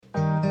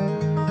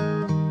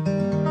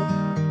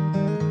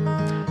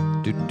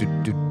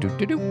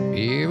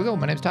Here we go.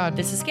 My name's Todd.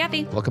 This is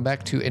Kathy. Welcome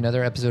back to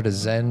another episode of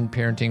Zen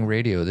Parenting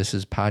Radio. This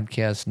is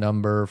podcast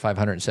number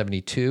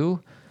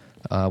 572.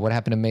 What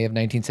happened in May of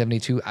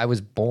 1972? I was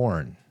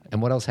born.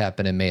 And what else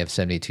happened in May of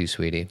 72,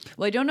 sweetie?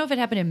 Well, I don't know if it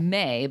happened in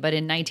May, but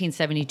in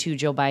 1972,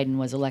 Joe Biden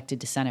was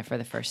elected to Senate for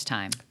the first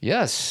time.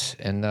 Yes,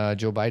 and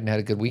Joe Biden had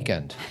a good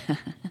weekend.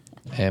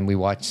 And we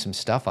watched some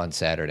stuff on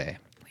Saturday.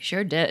 We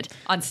sure did.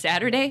 On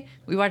Saturday,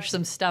 we watched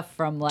some stuff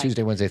from like...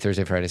 Tuesday, Wednesday,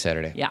 Thursday, Friday,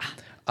 Saturday. Yeah.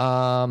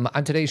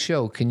 On today's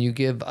show, can you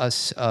give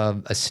us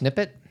a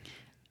snippet?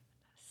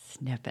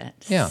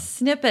 Snippets. Yeah.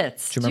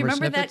 Snippets. Do you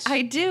remember that? snippets?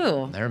 I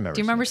do. I remember Do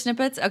you remember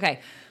snippets? Okay.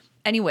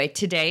 Anyway,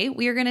 today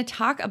we are going to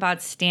talk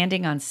about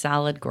standing on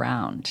solid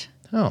ground.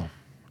 Oh.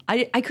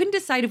 I couldn't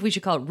decide if we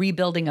should call it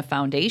rebuilding a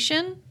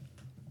foundation,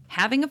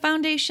 having a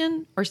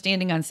foundation, or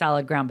standing on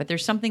solid ground. But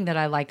there's something that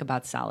I like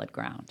about solid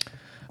ground.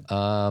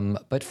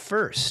 But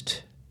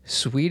first,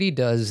 Sweetie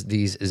does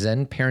these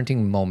Zen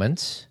parenting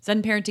moments.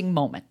 Zen parenting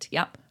moment.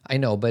 Yep. I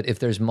know, but if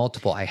there's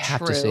multiple, I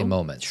have to say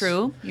moments.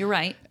 True. You're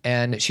right.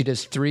 And she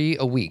does 3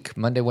 a week,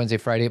 Monday, Wednesday,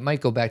 Friday. It might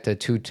go back to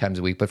 2 times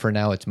a week, but for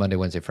now it's Monday,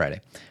 Wednesday,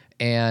 Friday.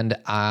 And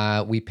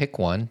we pick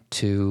one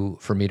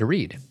for me to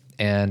read.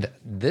 And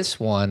this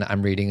one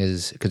I'm reading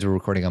is, because we're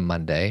recording on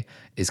Monday,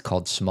 is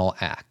called Small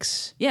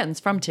Acts. Yeah, and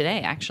it's from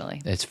today,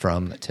 actually. It's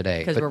from today.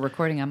 Because we're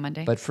recording on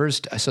Monday. But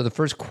first, so the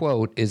first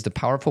quote is, "The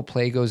powerful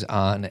play goes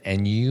on,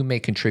 and you may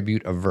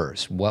contribute a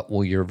verse. What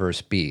will your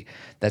verse be?"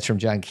 That's from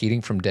John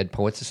Keating from Dead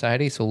Poets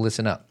Society, so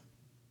listen up.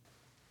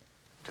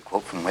 To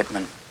quote from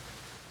Whitman,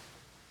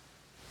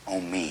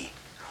 "O me,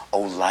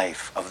 O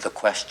life of the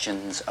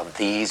questions of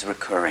these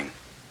recurring,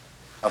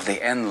 of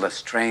the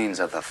endless trains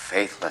of the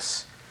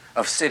faithless,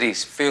 of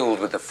cities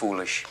filled with the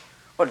foolish,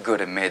 what good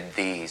amid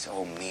these,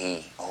 O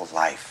me, O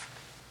life?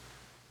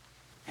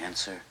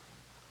 Answer,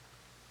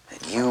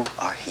 that you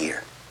are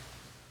here,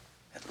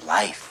 that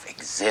life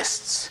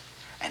exists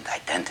and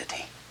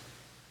identity,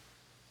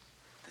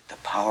 that the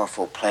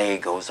powerful play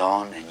goes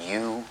on and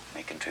you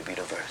may contribute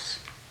a verse.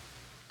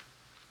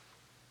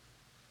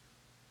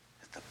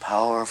 That the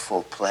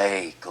powerful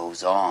play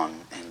goes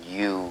on and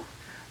you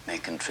may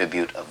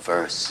contribute a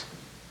verse."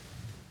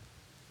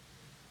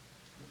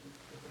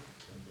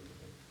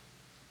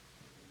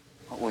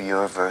 What will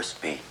your verse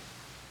be?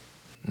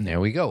 There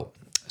we go.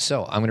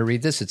 So I'm going to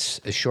read this.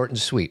 It's short and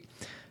sweet.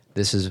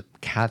 This is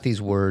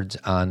Kathy's words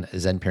on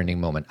Zen Parenting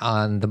Moment.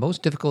 On the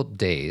most difficult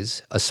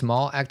days, a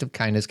small act of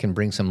kindness can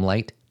bring some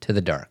light to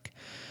the dark.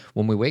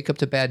 When we wake up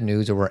to bad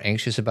news or we're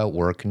anxious about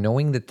work,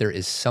 knowing that there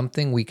is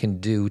something we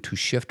can do to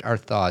shift our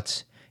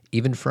thoughts,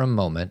 even for a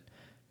moment,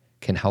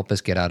 can help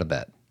us get out of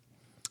bed.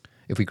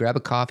 If we grab a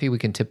coffee, we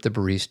can tip the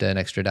barista an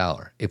extra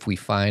 $1. If we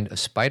find a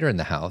spider in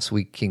the house,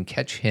 we can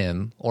catch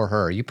him or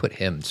her. You put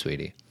him,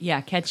 sweetie. Yeah,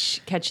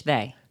 catch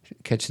they.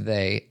 Catch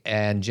they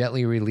and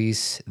gently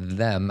release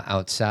them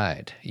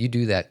outside. You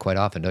do that quite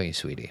often, don't you,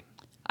 sweetie?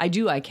 I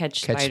do. I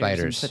catch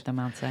spiders and put them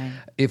outside.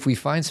 If we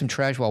find some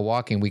trash while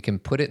walking, we can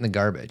put it in the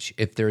garbage.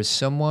 If there is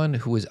someone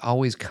who is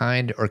always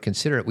kind or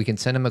considerate, we can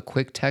send them a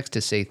quick text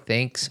to say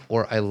thanks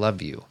or I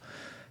love you.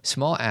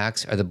 Small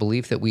acts are the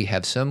belief that we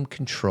have some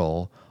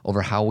control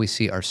over how we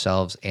see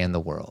ourselves and the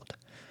world.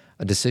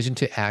 A decision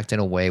to act in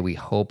a way we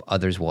hope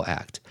others will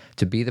act,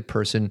 to be the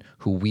person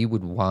who we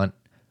would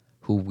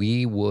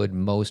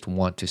most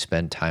want to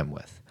spend time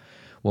with.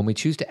 When we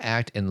choose to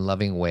act in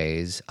loving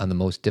ways on the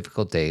most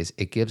difficult days,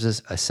 it gives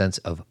us a sense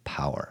of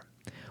power.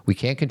 We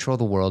can't control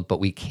the world, but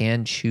we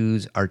can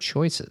choose our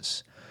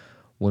choices.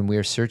 When we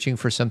are searching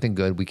for something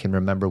good, we can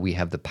remember we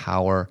have the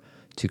power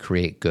to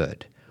create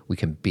good. We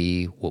can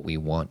be what we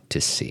want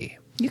to see.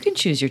 You can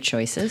choose your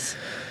choices.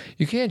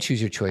 You can choose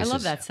your choices. I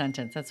love that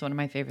sentence. That's one of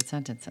my favorite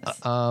sentences.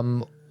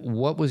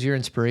 What was your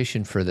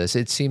inspiration for this?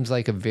 It seems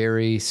like a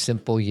very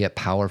simple yet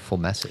powerful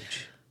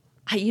message.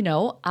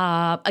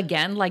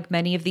 Again, like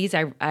many of these,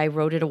 I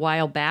wrote it a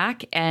while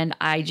back, and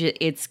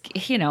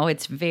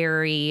it's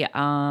very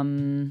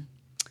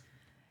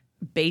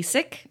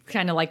basic,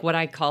 kind of like what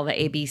I call the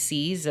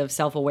ABCs of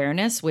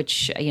self-awareness,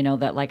 which,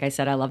 that, like I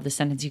said, I love the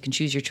sentence, you can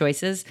choose your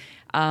choices,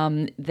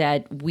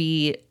 that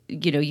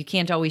you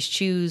can't always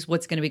choose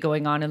what's going to be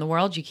going on in the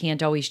world. You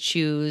can't always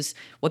choose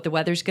what the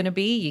weather's going to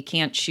be. You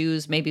can't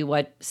choose maybe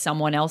what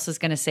someone else is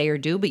going to say or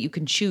do, but you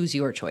can choose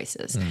your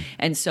choices.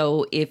 And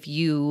so if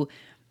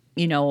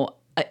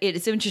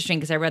it's interesting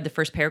because I read the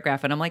first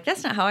paragraph and I'm like,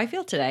 that's not how I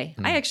feel today.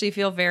 I actually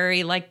feel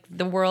very like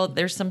the world,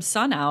 there's some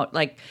sun out.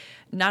 Like,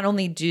 not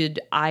only did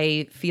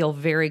I feel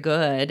very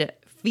good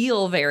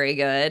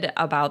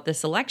about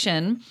this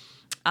election,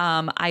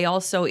 I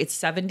also, it's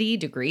 70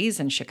 degrees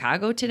in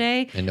Chicago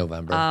today. In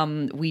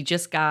November. We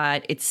just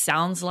got, it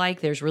sounds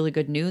like there's really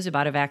good news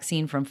about a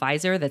vaccine from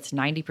Pfizer that's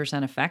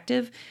 90%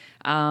 effective.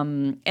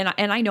 And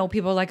I know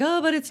people are like,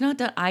 oh, but it's not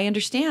that. I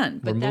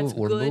understand, but that's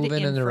we're good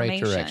moving in the right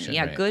direction.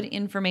 Yeah, right. Good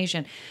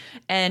information.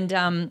 And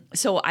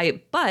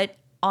but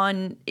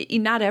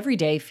not every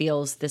day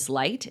feels this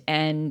light,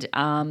 and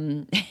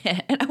and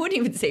I wouldn't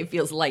even say it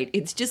feels light.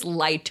 It's just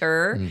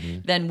lighter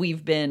than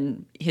we've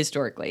been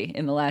historically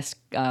in the last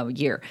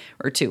year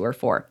or 2 or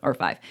 4 or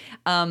 5.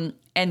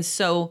 And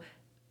so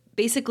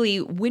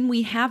basically, when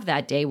we have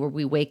that day where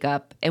we wake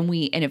up and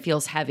it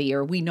feels heavy,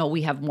 or we know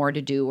we have more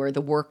to do, or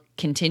the work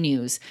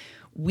continues,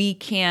 we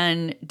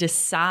can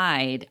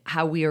decide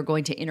how we are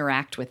going to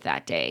interact with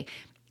that day.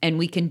 And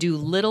we can do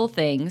little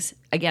things.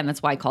 Again,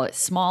 that's why I call it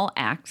small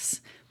acts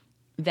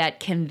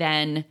that can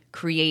then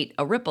create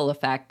a ripple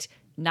effect,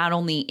 not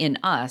only in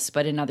us,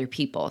 but in other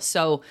people.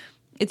 So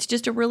it's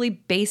just a really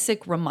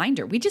basic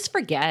reminder. We just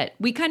forget.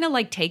 We kind of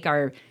like take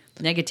our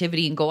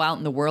negativity and go out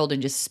in the world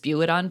and just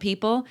spew it on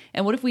people.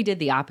 And what if we did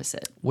the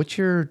opposite? What's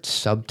your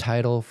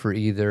subtitle for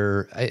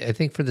either? I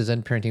think for the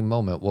Zen parenting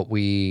moment, what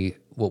we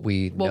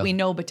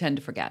know but tend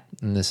to forget.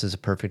 And this is a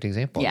perfect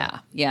example.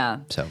 Yeah.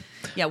 So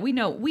yeah, we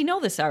know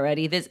this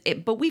already.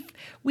 But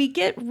we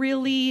get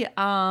really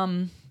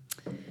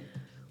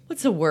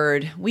what's the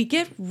word? We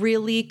get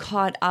really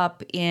caught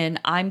up in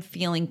I'm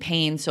feeling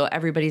pain, so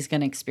everybody's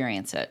going to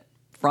experience it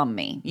from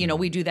me. You know,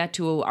 we do that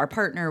to our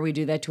partner, we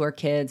do that to our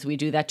kids, we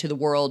do that to the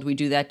world, we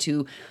do that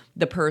to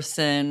the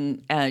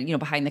person,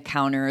 behind the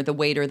counter, the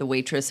waiter, the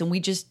waitress, and we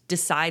just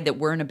decide that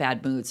we're in a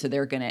bad mood, so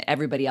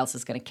everybody else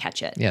is gonna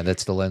catch it. Yeah,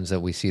 that's the lens that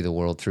we see the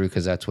world through,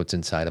 because that's what's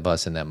inside of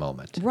us in that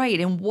moment. Right.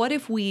 And what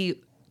if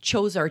we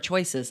chose our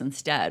choices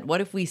instead? What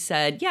if we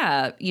said,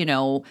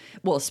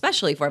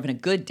 especially if we're having a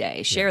good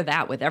day, share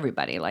that with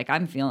everybody. Like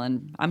I'm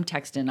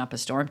texting up a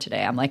storm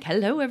today. I'm like,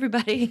 hello,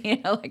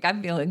 everybody.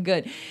 I'm feeling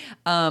good.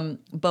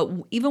 But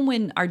even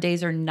when our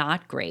days are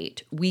not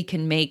great, we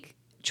can make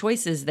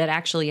choices that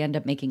actually end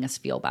up making us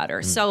feel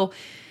better. So,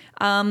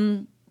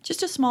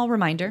 just a small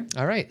reminder.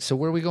 All right. So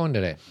where are we going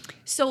today?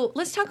 So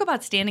let's talk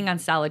about standing on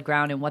solid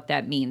ground and what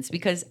that means,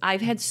 because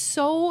I've had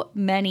so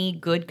many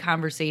good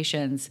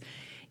conversations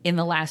in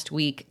the last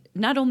week,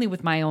 not only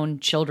with my own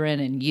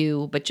children and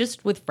you, but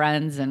just with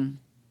friends and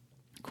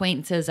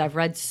acquaintances. I've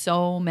read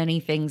so many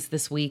things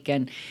this week.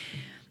 And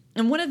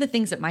one of the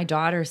things that my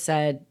daughter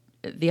said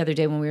the other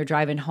day when we were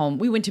driving home,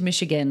 we went to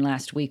Michigan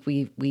last week.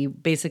 We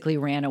basically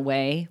ran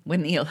away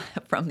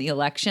from the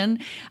election.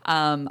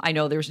 I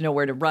know there's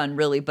nowhere to run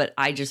really, but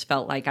I just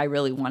felt like I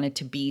really wanted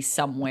to be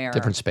somewhere.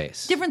 Different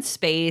space.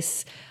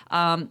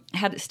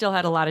 Still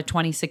had a lot of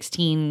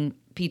 2016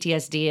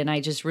 PTSD, and I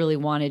just really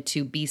wanted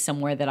to be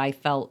somewhere that I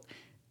felt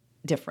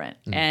different.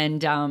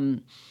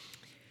 And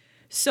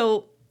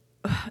so,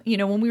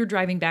 when we were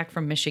driving back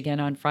from Michigan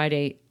on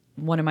Friday,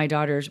 one of my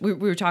daughters, we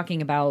were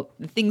talking about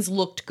things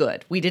looked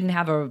good. We didn't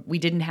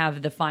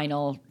have the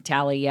final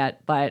tally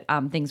yet, but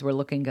things were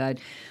looking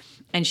good.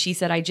 And she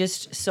said, I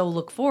just so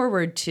look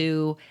forward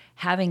to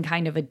having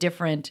kind of a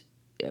different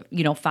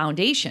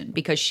foundation,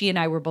 because she and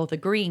I were both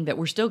agreeing that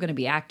we're still going to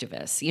be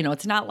activists.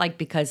 It's not like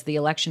because the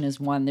election is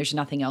won, there's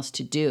nothing else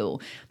to do.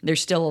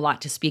 There's still a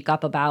lot to speak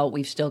up about.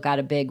 We've still got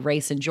a big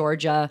race in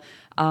Georgia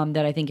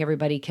that I think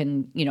everybody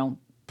can,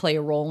 play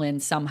a role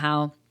in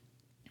somehow.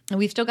 And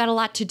we've still got a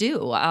lot to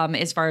do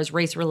as far as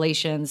race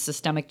relations,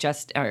 systemic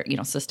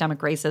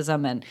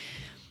racism and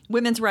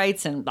women's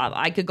rights. And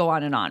I could go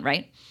on and on,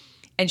 right?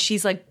 And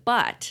she's like,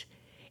 but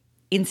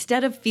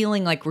instead of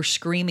feeling like we're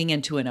screaming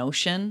into an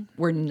ocean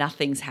where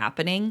nothing's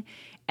happening,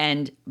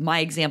 and my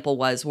example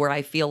was where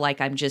I feel like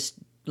I'm just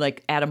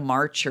like at a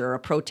march or a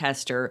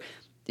protest or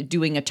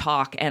doing a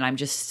talk and I'm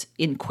just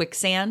in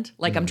quicksand,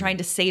 like I'm trying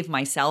to save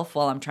myself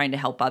while I'm trying to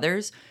help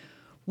others.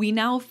 We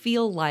now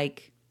feel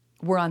like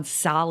we're on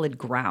solid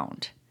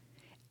ground.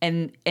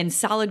 And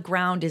solid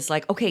ground is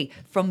like, okay,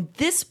 from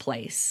this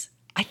place,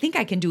 I think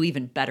I can do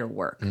even better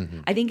work.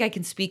 I think I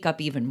can speak up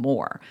even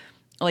more.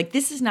 Like,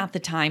 this is not the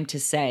time to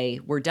say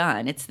we're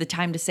done. It's the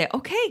time to say,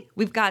 okay,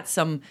 we've got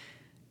a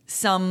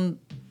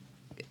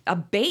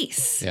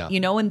base,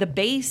 and the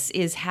base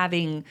is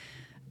having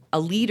a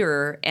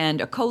leader and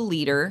a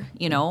co-leader,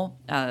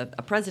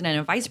 a president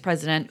and vice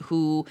president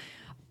who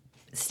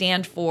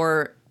stand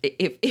for,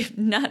 if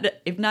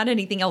not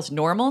anything else,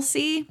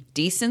 normalcy,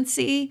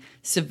 decency,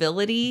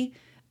 civility,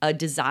 a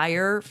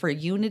desire for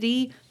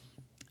unity,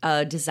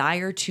 a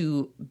desire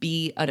to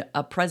be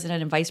a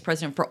president and vice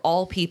president for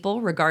all people,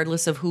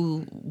 regardless of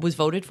who was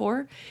voted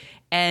for.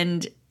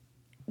 And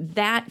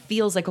that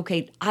feels like,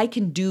 okay, I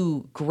can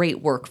do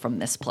great work from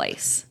this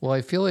place. Well,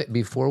 I feel it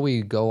before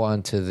we go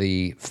on to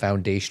the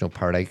foundational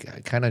part, I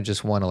kind of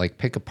just want to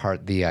pick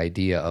apart the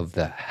idea of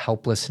the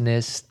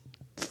helplessness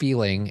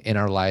feeling in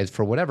our lives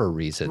for whatever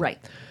reason. Right.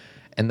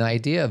 And the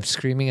idea of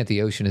screaming at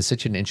the ocean is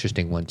such an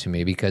interesting one to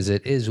me, because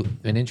it is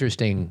an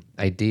interesting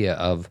idea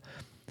of,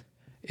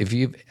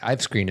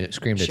 I've screamed at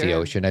the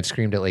ocean, I've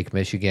screamed at Lake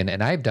Michigan,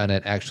 and I've done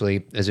it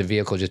actually as a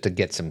vehicle just to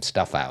get some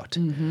stuff out.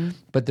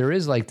 But there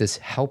is this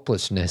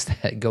helplessness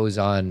that goes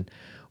on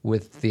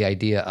with the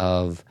idea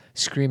of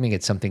screaming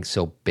at something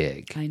so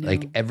big. I know.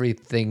 Like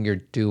everything you're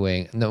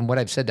doing. And what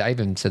I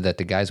even said that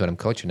to guys when I'm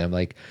coaching. I'm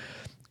like,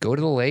 go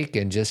to the lake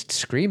and just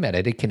scream at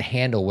it. It can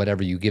handle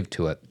whatever you give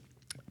to it.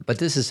 But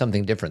this is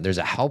something different. There's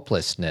a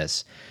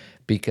helplessness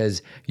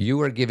because you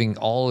are giving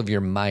all of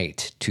your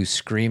might to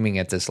screaming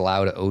at this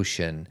loud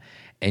ocean,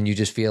 and you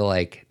just feel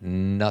like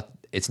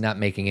it's not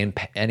making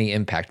any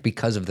impact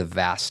because of the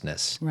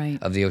vastness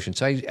of the ocean.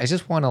 So I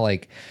just want to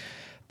like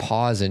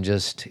pause and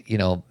just,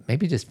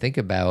 maybe just think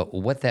about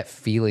what that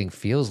feeling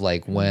feels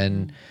like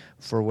when,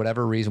 for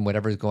whatever reason,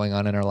 whatever is going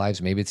on in our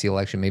lives, maybe it's the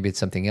election, maybe it's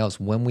something else,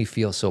 when we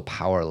feel so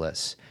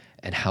powerless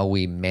and how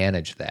we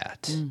manage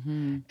that.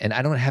 And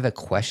I don't have a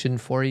question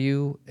for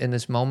you in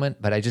this moment,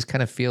 but I just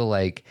kind of feel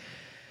like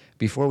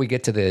before we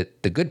get to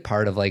the good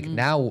part of like,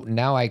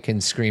 now I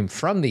can scream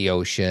from the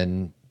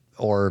ocean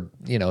or,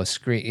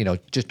 scream,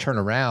 just turn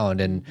around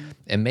and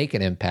make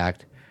an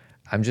impact.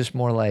 I'm just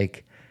more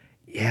like,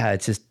 yeah,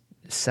 it's just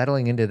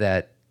settling into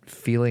that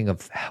feeling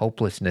of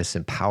helplessness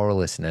and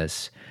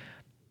powerlessness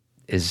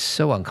is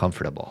so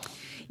uncomfortable.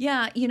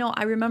 Yeah,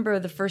 I remember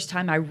the first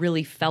time I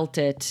really felt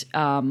it,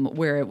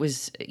 where it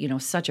was,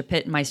 such a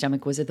pit in my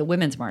stomach, was at the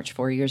Women's March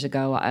 4 years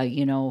ago.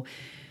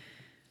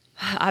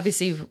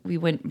 Obviously we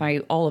went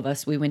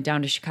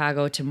down to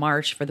Chicago to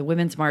march for the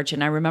Women's March.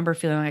 And I remember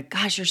feeling like,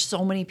 gosh, there's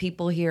so many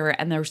people here.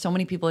 And there were so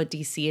many people at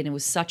DC, and it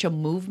was such a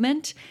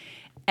movement.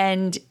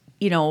 And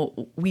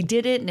we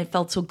did it and it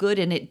felt so good,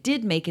 and it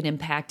did make an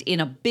impact in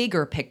a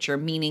bigger picture,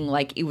 meaning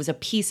like it was a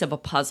piece of a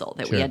puzzle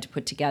that we had to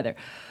put together.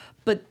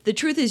 But the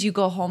truth is you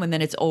go home and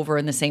then it's over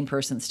and the same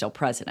person's still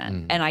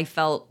president. And I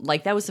felt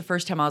like that was the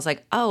first time I was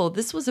like, oh,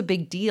 this was a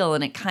big deal.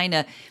 And it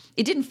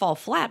didn't fall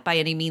flat by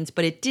any means,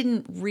 but it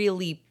didn't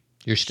really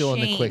You're still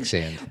change. in the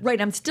quicksand. Right.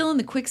 I'm still in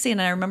the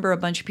quicksand. And I remember a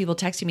bunch of people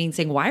texting me and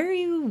saying, what are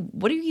you,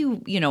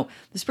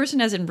 this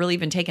person hasn't really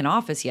even taken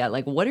office yet.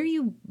 Like, what are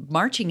you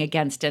marching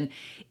against? And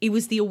it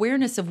was the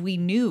awareness of we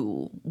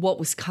knew what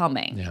was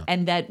coming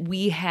and that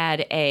we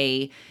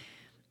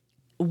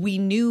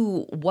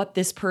knew what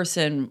this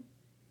person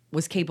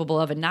was capable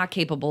of and not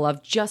capable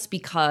of just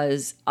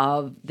because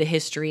of the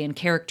history and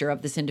character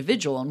of this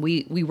individual. And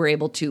we were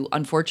able to,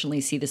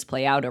 unfortunately, see this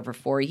play out over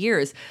 4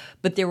 years.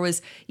 But there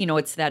was,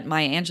 it's that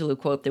Maya Angelou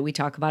quote that we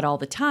talk about all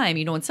the time.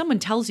 When someone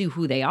tells you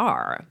who they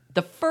are,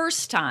 the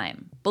first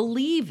time,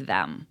 believe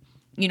them.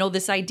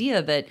 This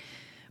idea that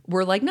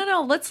we're like,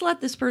 no, let's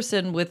let this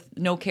person with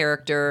no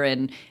character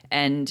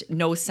and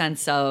no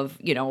sense of,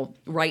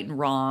 right and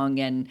wrong,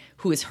 and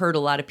who has hurt a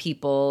lot of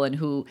people, and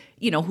who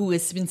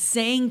has been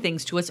saying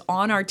things to us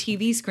on our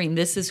TV screen,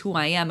 this is who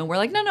I am. And we're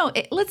like, no,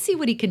 let's see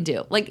what he can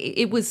do. Like,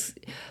 it was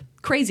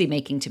crazy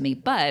making to me.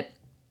 But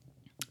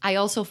I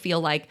also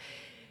feel like,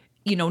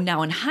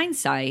 now in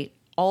hindsight,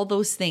 all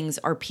those things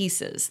are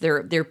pieces.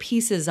 They're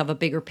pieces of a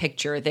bigger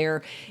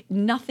picture.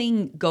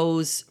 Nothing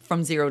goes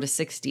from 0 to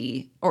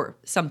 60, or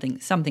something.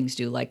 Some things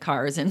do, like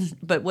cars.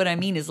 But what I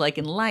mean is, like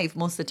in life,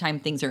 most of the time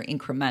things are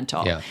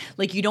incremental. Yeah.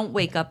 Like you don't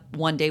wake up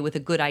one day with a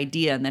good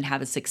idea and then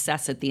have a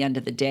success at the end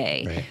of the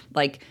day. Right.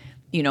 Like,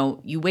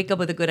 you wake up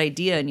with a good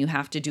idea and you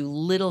have to do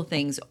little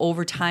things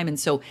over time. And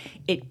so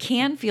it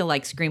can feel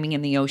like screaming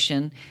in the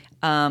ocean.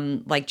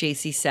 Like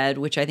JC said,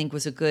 which I think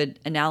was a good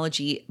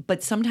analogy,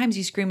 but sometimes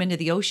you scream into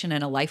the ocean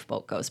and a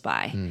lifeboat goes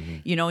by,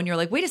 and you're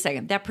like, wait a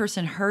second, that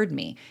person heard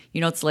me.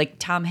 It's like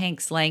Tom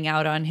Hanks laying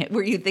out on him.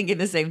 Were you thinking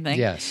the same thing?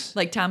 Yes.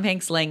 Like Tom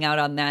Hanks laying out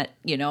on that,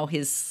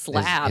 his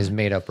slab. His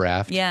made up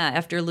raft. Yeah,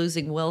 after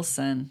losing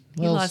Wilson.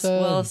 He lost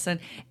Wilson.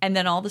 And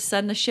then all of a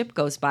sudden a ship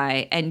goes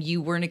by and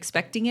you weren't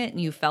expecting it and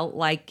you felt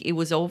like it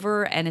was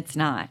over, and it's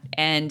not.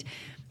 And,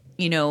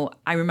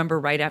 I remember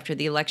right after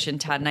the election,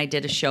 Todd and I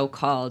did a show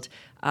called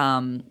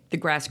The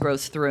Grass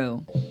Grows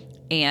Through.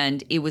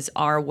 And it was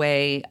our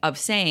way of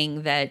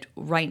saying that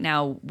right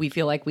now we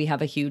feel like we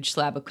have a huge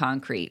slab of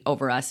concrete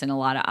over us and a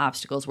lot of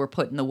obstacles were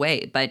put in the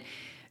way. But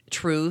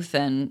truth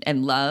and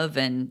love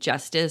and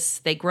justice,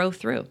 they grow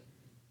through.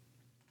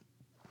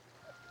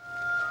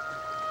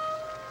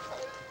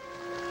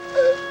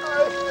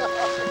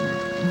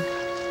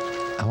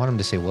 I want him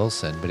to say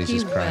Wilson, but he's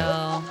just crying.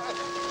 Will.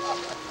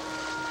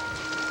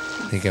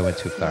 I think I went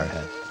too far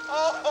ahead.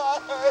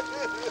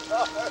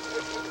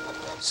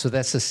 So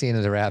that's the scene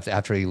of the raft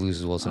after he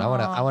loses Wilson. I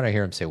want to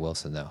hear him say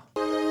Wilson, though.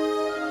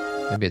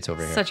 Maybe it's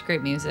over here. Such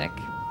great music.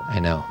 I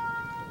know.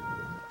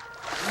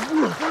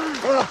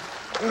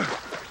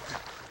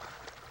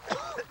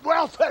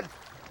 Wilson!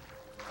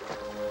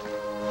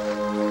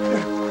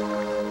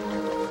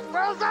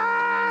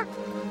 Wilson!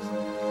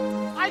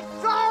 I'm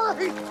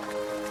sorry!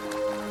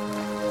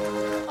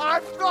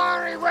 I'm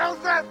sorry,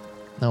 Wilson!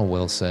 No,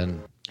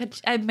 Wilson.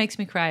 It makes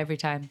me cry every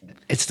time.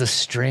 It's the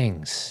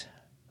strings.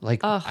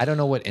 Like, I don't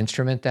know what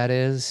instrument that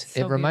is.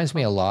 So it reminds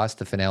me of Lost,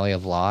 the finale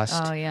of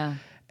Lost. Oh, yeah.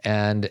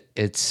 And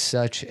it's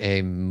such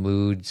a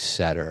mood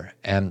setter.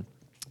 And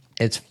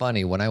it's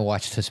funny, when I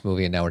watched this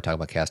movie, and now we're talking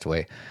about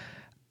Castaway,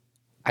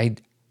 I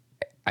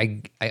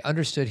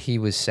understood he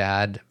was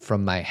sad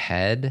from my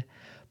head,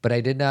 but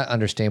I did not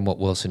understand what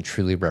Wilson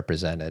truly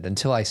represented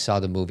until I saw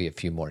the movie a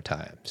few more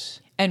times.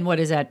 And what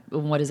does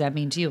that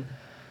mean to you?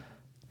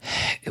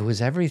 It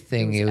was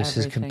everything. It was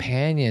his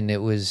companion.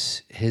 It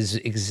was his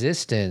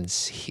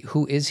existence.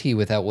 Who is he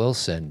without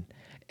Wilson?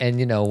 And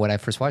you know, when I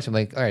first watched it, I'm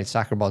like, all right,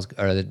 soccer ball's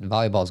or the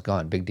volleyball's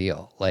gone, big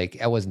deal. Like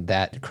I wasn't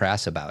that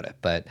crass about it,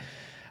 but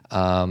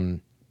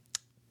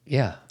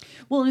yeah.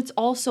 Well, and it's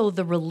also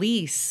the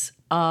release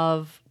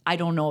of, I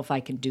don't know if I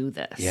can do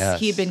this. Yes.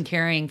 He had been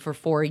carrying for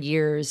 4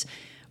 years.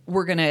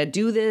 We're going to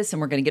do this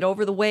and we're going to get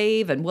over the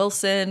wave. And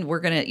Wilson, we're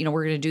going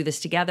to do this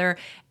together.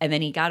 And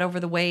then he got over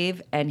the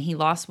wave and he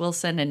lost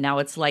Wilson. And now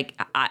it's like,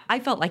 I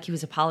felt like he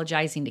was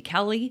apologizing to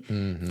Kelly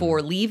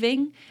for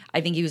leaving. I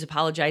think he was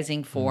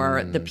apologizing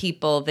for the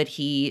people that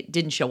he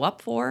didn't show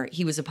up for.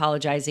 He was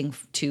apologizing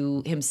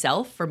to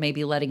himself for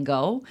maybe letting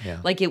go. Yeah.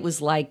 Like it was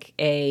like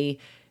a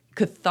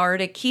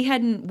cathartic.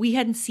 We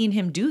hadn't seen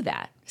him do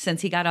that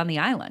since he got on the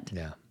island.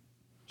 Yeah.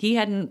 He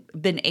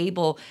hadn't been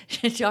able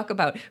to talk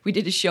about, we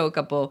did a show a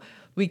couple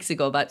weeks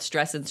ago about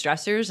stress and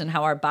stressors and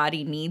how our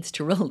body needs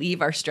to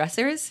relieve our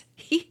stressors.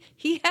 He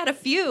had a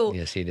few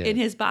Yes, he did. in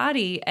his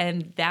body,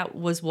 and that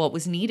was what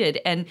was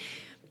needed. And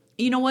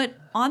you know what?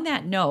 On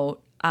that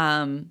note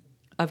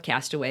of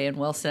Castaway and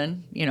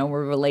Wilson, you know,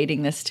 we're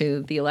relating this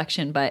to the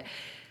election, but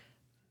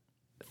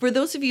for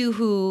those of you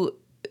who,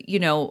 you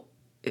know,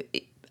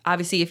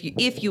 obviously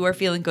if you are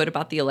feeling good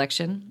about the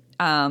election,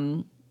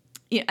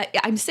 yeah,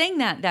 I'm saying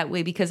that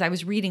way because I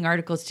was reading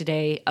articles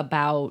today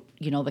about,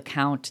 you know,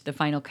 the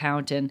final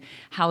count, and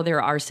how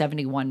there are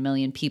 71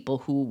 million people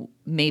who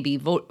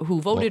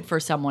voted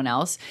for someone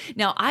else.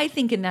 Now, I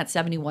think in that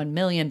 71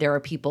 million, there are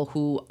people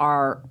who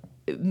are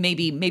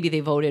maybe they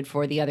voted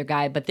for the other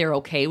guy, but they're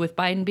okay with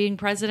Biden being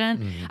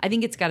president. I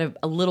think it's got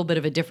a little bit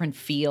of a different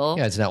feel.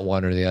 Yeah, it's not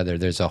one or the other.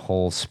 There's a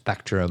whole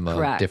spectrum of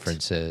Correct.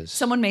 differences.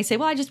 Someone may say,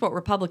 well, I just vote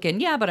Republican.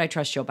 Yeah, but I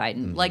trust Joe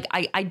Biden. Like,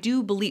 I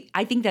do believe,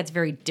 I think that's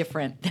very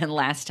different than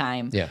last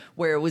time, Yeah.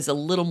 where it was a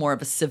little more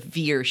of a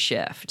severe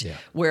shift, Yeah.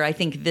 where I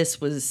think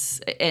this was,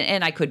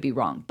 and I could be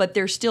wrong, but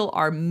there still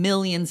are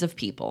millions of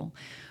people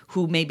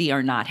who maybe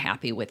are not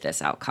happy with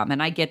this outcome.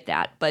 And I get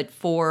that. But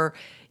for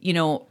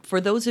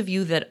those of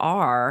you that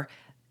are,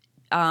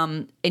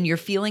 and you're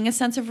feeling a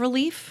sense of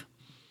relief,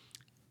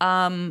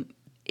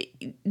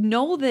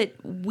 know that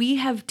we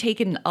have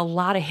taken a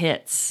lot of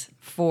hits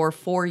for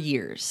 4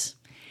 years.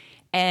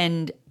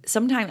 And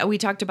sometimes, we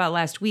talked about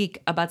last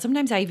week, about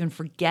sometimes I even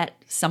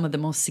forget some of the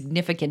most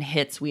significant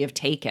hits we have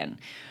taken,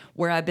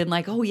 where I've been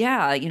like, oh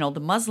yeah, you know,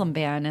 the Muslim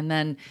ban, and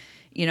then,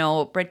 you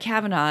know, Brett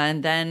Kavanaugh,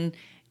 and then,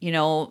 you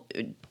know,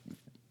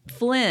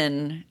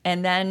 Flynn,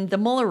 and then the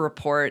Mueller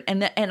report,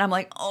 and I'm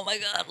like, oh my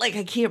God, like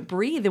I can't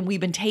breathe. And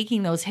we've been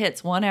taking those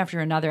hits one after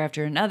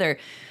another.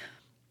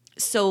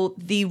 So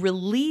the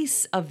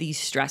release of these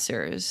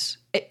stressors,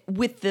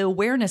 with the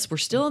awareness, we're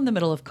still in the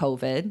middle of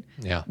COVID.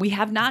 Yeah. We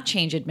have not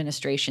changed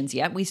administrations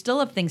yet. We still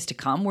have things to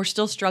come. We're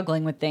still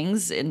struggling with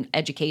things in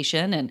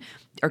education, and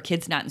our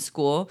kids not in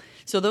school.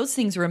 So those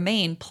things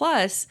remain.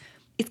 Plus,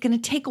 it's going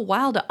to take a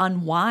while to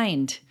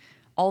unwind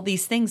all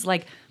these things.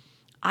 Like,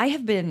 I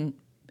have been,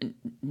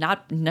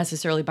 not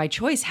necessarily by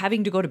choice,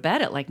 having to go to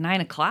bed at like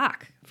 9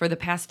 o'clock for the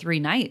past 3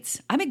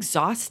 nights. I'm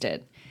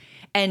exhausted.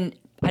 And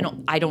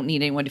I don't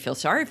need anyone to feel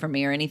sorry for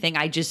me or anything.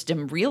 I just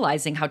am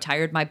realizing how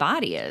tired my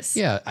body is.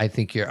 Yeah, I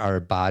think our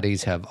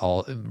bodies have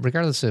all,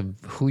 regardless of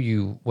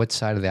what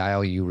side of the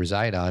aisle you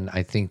reside on,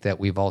 I think that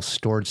we've all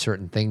stored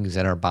certain things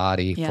in our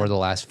body Yeah. for the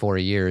last 4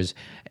 years,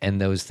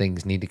 and those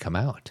things need to come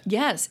out.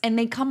 Yes, and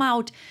they come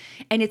out,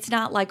 and it's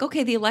not like,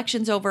 okay, the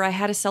election's over, I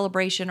had a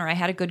celebration or I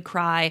had a good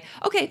cry.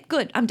 Okay,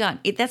 good, I'm done.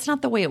 That's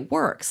not the way it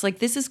works. Like,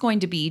 this is going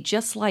to be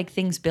just like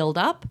things build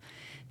up.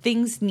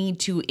 Things need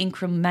to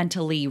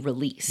incrementally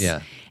release.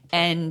 Yeah.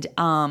 And,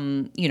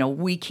 you know,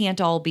 we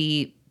can't all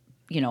be,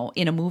 you know,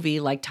 in a movie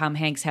like Tom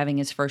Hanks having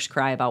his first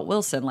cry about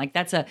Wilson. Like,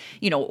 that's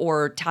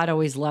or Todd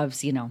always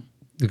loves, you know,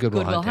 The Good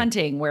Will Goodwill Hunting.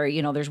 Hunting, where,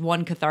 you know, there's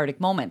one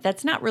cathartic moment.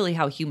 That's not really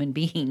how human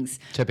beings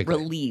Typically.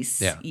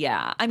 release.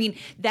 Yeah. I mean,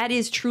 that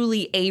is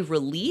truly a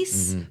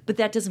release, but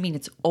that doesn't mean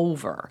it's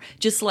over.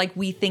 Just like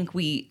we think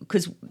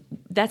because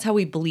that's how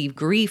we believe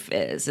grief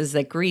is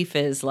that grief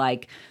is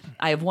like,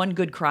 I have one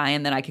good cry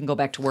and then I can go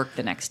back to work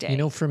the next day. You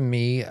know, for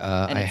me,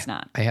 it's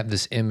not. I have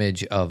this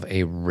image of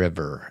a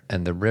river,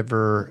 and the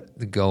river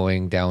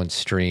going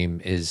downstream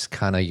is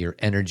kind of your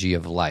energy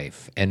of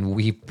life. And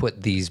we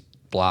put these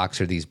blocks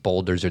or these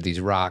boulders or these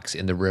rocks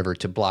in the river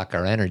to block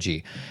our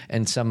energy.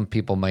 And some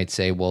people might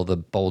say, well, the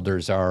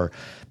boulders are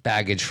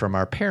baggage from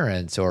our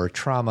parents or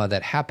trauma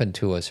that happened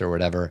to us or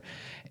whatever.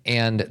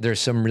 And there's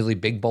some really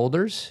big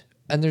boulders,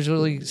 and there's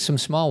really some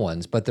small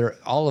ones, but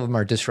all of them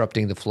are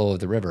disrupting the flow of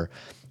the river.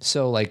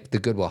 So like the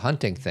Good Will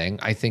Hunting thing,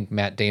 I think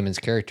Matt Damon's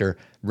character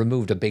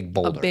removed a big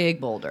boulder. A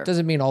big boulder.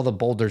 Doesn't mean all the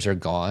boulders are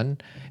gone.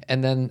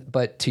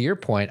 But to your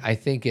point, I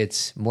think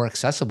it's more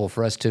accessible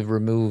for us to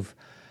remove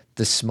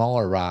the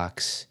smaller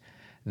rocks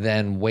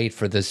than wait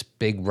for this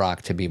big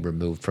rock to be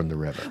removed from the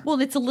river. Well,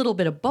 it's a little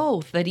bit of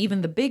both, that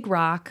even the big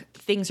rock,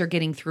 things are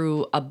getting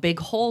through a big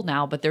hole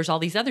now, but there's all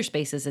these other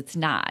spaces it's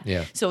not.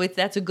 Yeah. So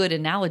that's a good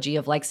analogy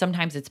of, like,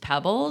 sometimes it's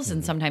pebbles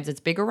and sometimes it's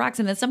bigger rocks,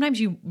 and then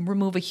sometimes you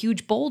remove a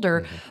huge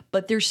boulder,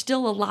 but there's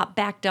still a lot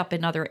backed up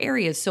in other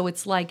areas. So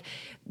it's like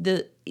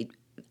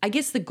I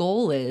guess the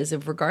goal is,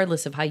 of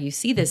regardless of how you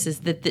see this,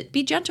 is that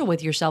be gentle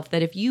with yourself.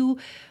 That if you,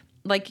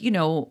 like, you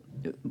know,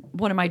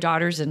 one of my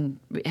daughters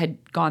had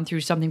gone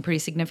through something pretty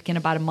significant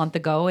about a month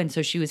ago, and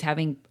so she was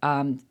having,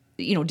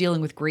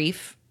 dealing with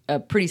grief,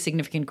 pretty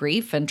significant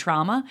grief and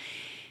trauma,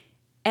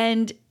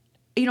 and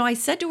I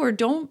said to her,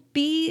 don't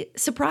be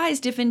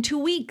surprised if in 2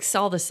 weeks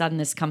all of a sudden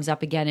this comes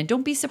up again. And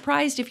don't be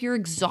surprised if you're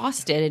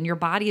exhausted and your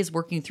body is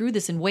working through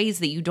this in ways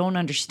that you don't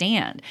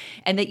understand.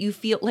 And that you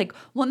feel like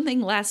one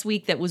thing last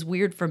week that was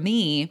weird for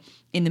me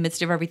in the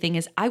midst of everything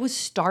is I was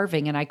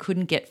starving and I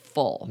couldn't get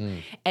full.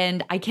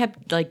 And I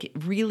kept like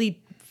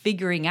really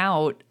figuring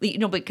out,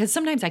 because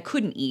sometimes I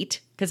couldn't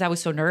eat because I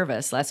was so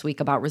nervous last week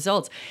about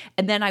results.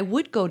 And then I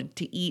would go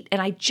to eat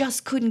and I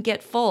just couldn't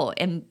get full.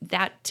 And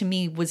that to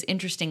me was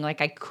interesting. Like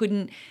I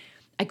couldn't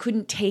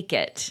take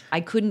it.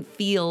 I couldn't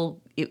feel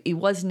it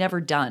was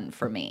never done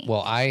for me.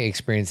 Well, I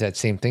experience that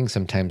same thing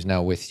sometimes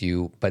now with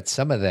you, but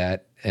some of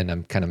that, and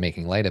I'm kind of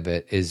making light of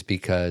it, is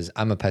because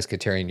I'm a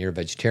pescatarian, you're a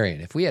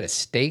vegetarian. If we had a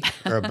steak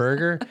or a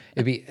burger,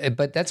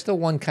 but that's the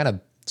one kind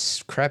of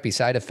crappy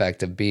side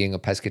effect of being a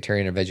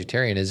pescatarian or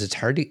vegetarian is it's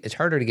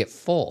harder to get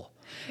full.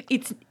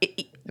 I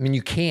mean,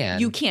 you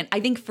can. You can't. I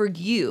think for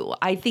you,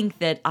 I think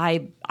that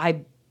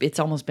it's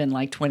almost been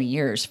like 20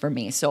 years for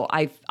me. So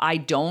I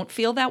don't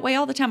feel that way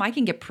all the time. I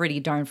can get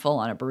pretty darn full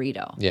on a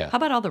burrito. Yeah. How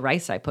about all the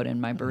rice I put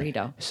in my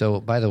burrito?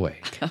 So, by the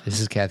way, this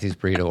is Kathy's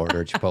burrito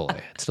order at Chipotle.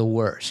 It's the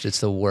worst. It's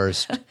the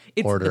worst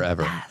order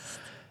ever. Best.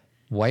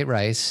 White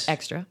rice.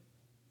 Extra.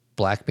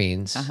 Black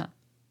beans.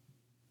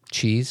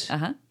 Cheese.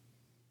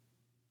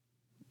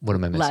 What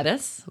am I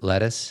missing?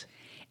 Lettuce.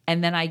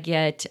 And then I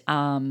get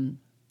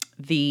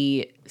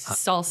the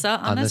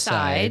salsa on the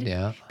side,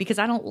 yeah. Because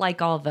I don't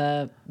like all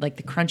the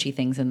crunchy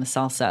things in the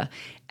salsa.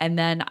 And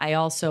then I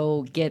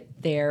also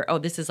get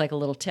this is like a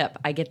little tip.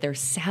 I get their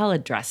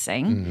salad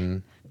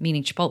dressing,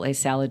 meaning Chipotle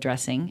salad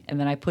dressing, and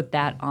then I put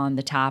that on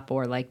the top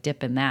or like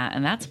dip in that,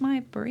 and that's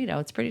my burrito.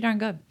 It's pretty darn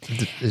good.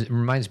 It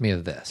reminds me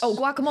of this. Oh,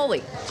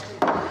 guacamole.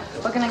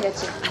 What can I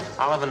get you?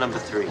 I'll have a number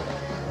 3.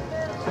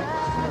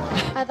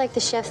 I'd like the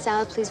chef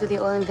salad, please, with the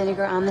oil and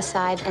vinegar on the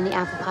side and the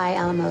apple pie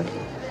a la mode.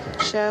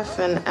 Chef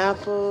and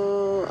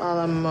apple a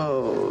la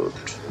mode.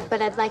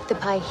 But I'd like the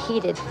pie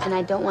heated, and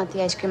I don't want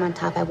the ice cream on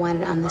top. I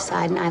want it on the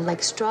side, and I'd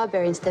like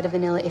strawberry instead of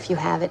vanilla if you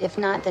have it. If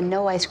not, then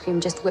no ice cream,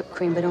 just whipped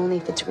cream, but only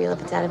if it's real.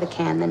 If it's out of a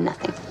can, then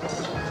nothing.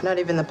 Not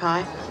even the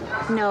pie?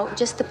 No,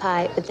 just the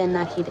pie, but then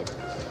not heated.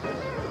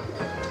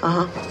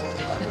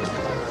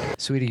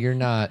 Sweetie, you're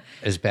not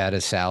as bad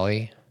as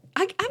Sally.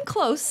 I'm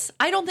close.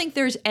 I don't think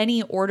there's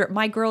any order.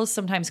 My girls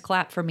sometimes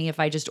clap for me if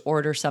I just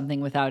order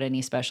something without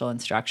any special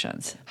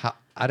instructions.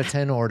 Out of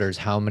 10 orders,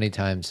 how many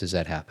times does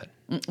that happen?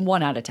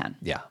 1 out of 10.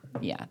 Yeah.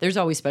 Yeah. There's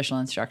always special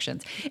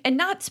instructions. And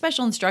not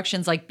special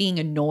instructions like being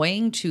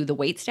annoying to the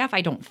waitstaff,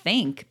 I don't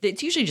think.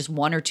 It's usually just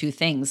 1 or 2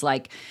 things.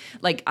 Like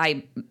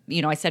I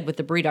said with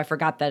the burrito, I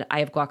forgot that I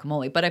have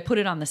guacamole, but I put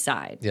it on the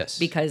side. Yes.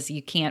 Because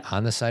you can't.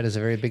 On the side is a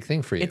very big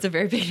thing for you. It's a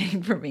very big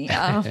thing for me.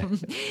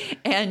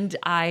 And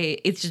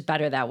it's just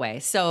better that way.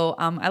 So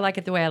I like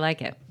it the way I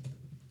like it.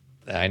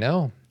 I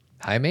know.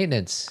 High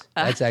maintenance.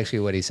 That's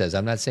actually what he says.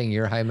 I'm not saying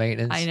you're high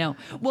maintenance. I know.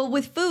 Well,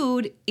 with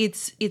food,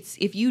 it's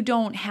if you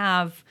don't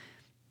have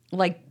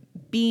like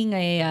being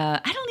I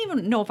don't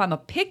even know if I'm a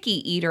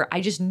picky eater.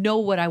 I just know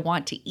what I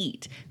want to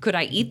eat. Could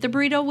I eat the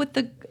burrito with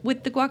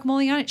the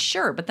guacamole on it?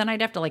 Sure, but then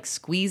I'd have to like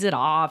squeeze it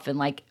off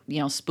and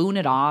spoon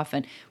it off.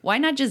 And why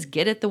not just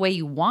get it the way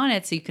you want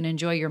it so you can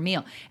enjoy your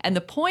meal? And the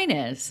point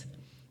is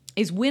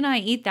when I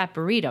eat that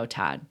burrito,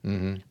 Todd,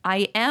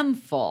 I am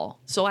full,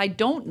 so I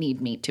don't need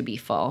meat to be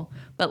full.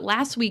 But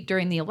last week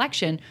during the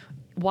election,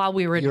 while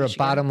we were in You're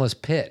Michigan, a bottomless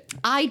pit.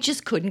 I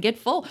just couldn't get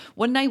full.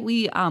 One night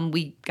we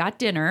got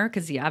dinner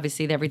because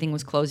obviously everything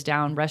was closed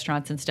down,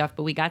 restaurants and stuff.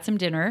 But we got some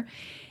dinner,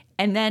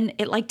 and then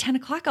at like 10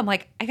 o'clock, I'm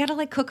like, I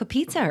gotta cook a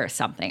pizza or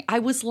something. I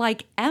was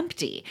like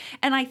empty,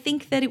 and I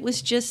think that it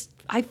was just.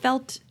 I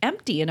felt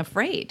empty and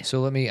afraid.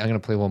 So I'm going to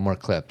play one more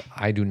clip.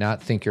 I do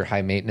not think you're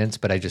high maintenance,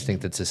 but I just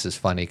think that this is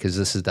funny because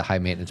this is the high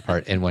maintenance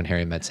part in When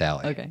Harry Met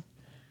Sally. Okay.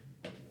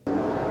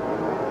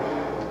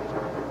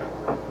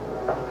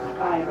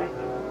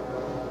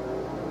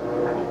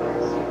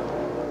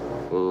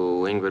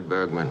 Ooh, Ingrid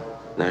Bergman.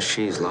 Now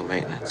she's low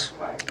maintenance.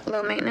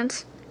 Low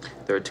maintenance?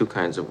 There are 2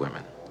 kinds of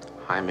women.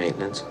 High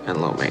maintenance and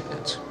low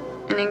maintenance.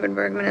 And Ingrid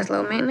Bergman is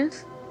low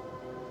maintenance?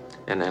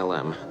 And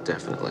LM,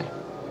 definitely.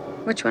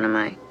 Which one am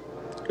I?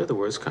 You're the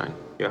worst kind.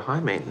 You're high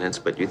maintenance,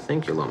 but you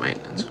think you're low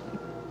maintenance.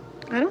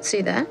 I don't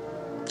see that.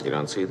 You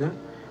don't see that?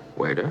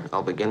 Waiter,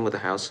 I'll begin with the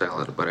house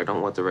salad, but I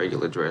don't want the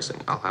regular dressing.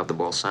 I'll have the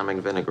balsamic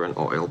vinegar and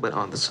oil, but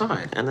on the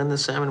side. And then the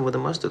salmon with the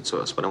mustard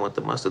sauce, but I want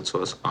the mustard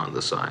sauce on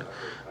the side.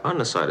 On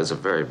the side is a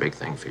very big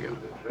thing for you.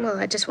 Well,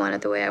 I just want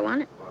it the way I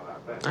want it.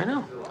 I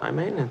know. High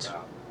maintenance.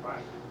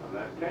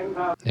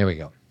 Here we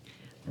go.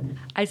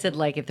 I said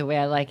like it the way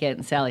I like it,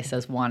 and Sally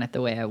says want it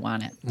the way I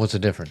want it. What's the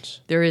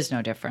difference? There is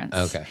no difference.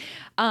 Okay.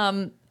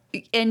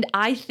 And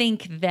I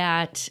think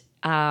that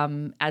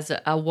as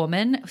a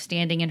woman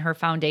standing in her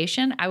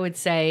foundation, I would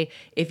say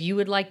if you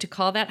would like to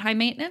call that high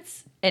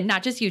maintenance, and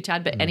not just you,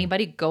 Todd, but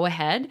anybody, go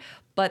ahead.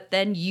 But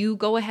then you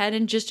go ahead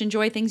and just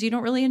enjoy things you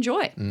don't really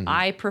enjoy.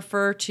 I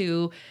prefer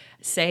to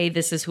say,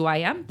 this is who I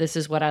am, this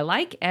is what I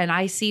like, and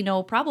I see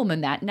no problem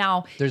in that.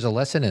 Now, There's a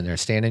lesson in there.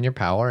 Stand in your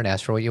power and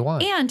ask for what you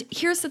want. and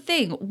here's the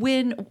thing: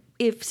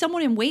 if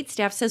someone in wait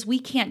staff says we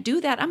can't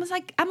do that, I'm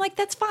like,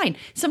 that's fine.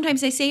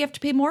 Sometimes they say you have to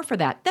pay more for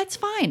that. That's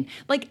fine.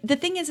 Like, the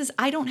thing is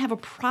I don't have a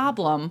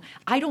problem.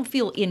 I don't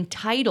feel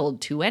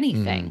entitled to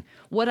anything.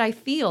 What I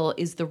feel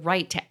is the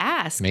right to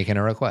ask. Making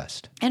a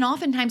request. And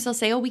oftentimes they'll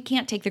say, oh, we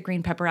can't take the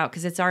green pepper out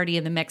because it's already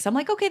in the mix. I'm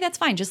like, okay, that's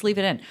fine. Just leave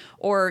it in.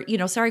 Or,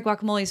 sorry,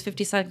 guacamole is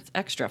 50 cents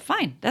extra.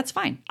 Fine. That's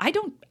fine.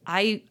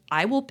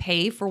 I will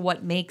pay for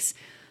what makes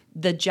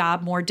the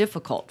job more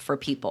difficult for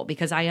people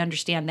because I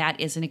understand that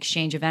is an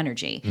exchange of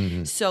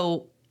energy.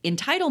 So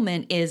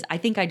entitlement is, I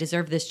think I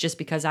deserve this just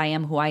because I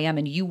am who I am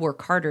and you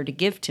work harder to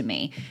give to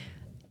me.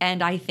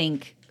 And I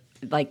think,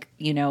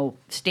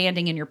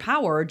 standing in your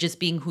power, or just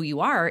being who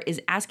you are,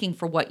 is asking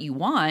for what you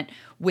want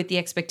with the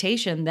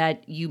expectation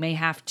that you may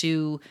have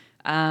to,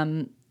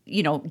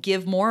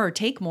 give more or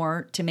take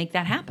more to make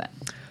that happen.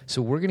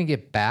 So we're going to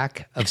get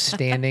back of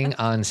standing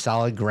on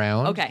solid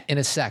ground Okay. in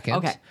a second.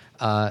 Okay.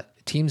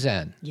 Team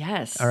Zen.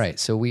 Yes. All right.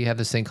 So we have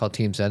this thing called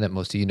Team Zen that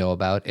most of you know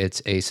about.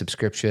 It's a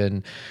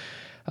subscription,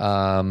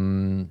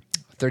 $30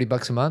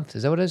 a month.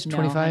 Is that what it is? No,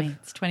 25? honey,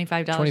 it's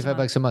 $25.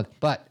 $25 a month.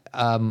 But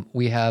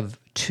we have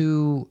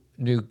two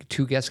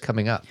guests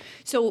coming up.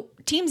 So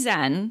Team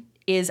Zen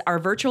is our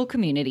virtual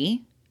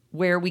community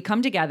where we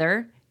come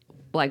together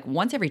like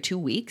once every 2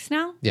 weeks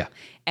now. Yeah.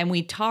 And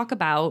we talk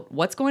about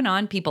what's going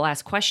on. People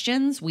ask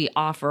questions. We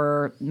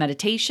offer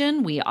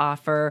meditation. We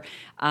offer,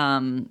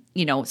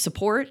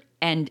 support.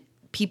 And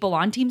people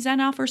on Team Zen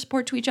offer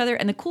support to each other.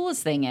 And the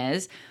coolest thing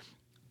is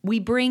we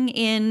bring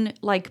in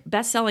like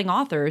best-selling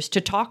authors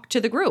to talk to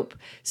the group.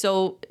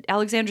 So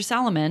Alexandra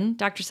Solomon,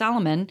 Dr.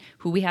 Solomon,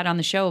 who we had on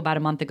the show about a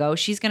month ago,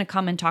 she's going to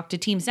come and talk to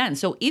Team Zen.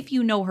 So if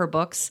you know her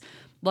books,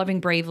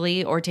 Loving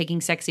Bravely or Taking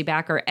Sexy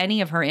Back, or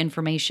any of her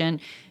information,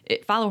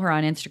 follow her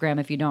on Instagram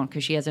if you don't,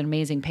 because she has an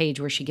amazing page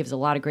where she gives a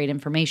lot of great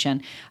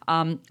information.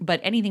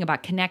 But anything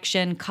about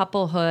connection,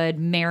 couplehood,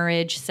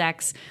 marriage,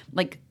 sex,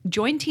 like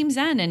join Team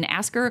Zen and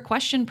ask her a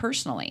question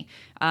personally.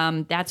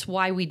 That's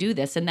why we do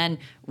this. And then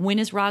when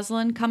is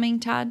Rosalind coming,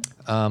 Todd?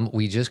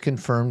 We just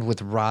confirmed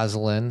with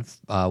Rosalind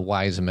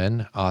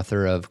Wiseman,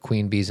 author of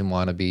Queen Bees and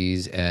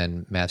Wannabes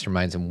and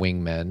Masterminds and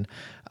Wingmen,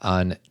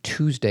 on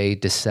Tuesday,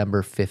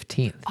 December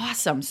 15th.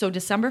 Awesome. So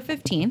December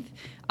 15th,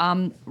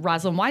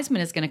 Rosalind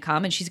Wiseman is going to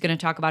come and she's going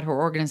to talk about her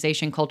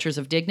organization, Cultures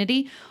of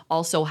Dignity,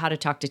 also how to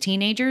talk to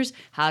teenagers,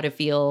 how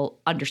to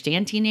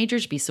understand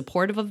teenagers, be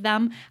supportive of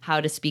them, how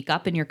to speak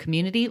up in your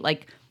community.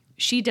 Like,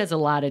 she does a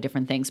lot of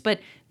different things,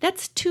 but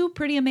that's two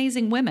pretty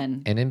amazing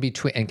women. And in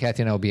between, and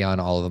Kathy and I will be on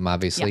all of them,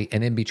 obviously. Yeah.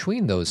 And in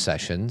between those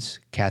sessions,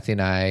 Kathy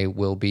and I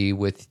will be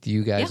with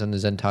you guys on the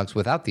Zen Talks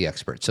without the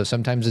experts. So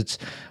sometimes it's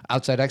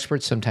outside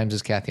experts, sometimes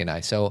it's Kathy and I.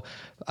 So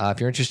if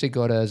you're interested,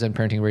 go to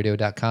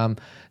zenparentingradio.com.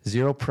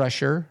 Zero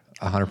pressure,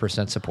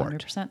 100% support.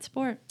 100%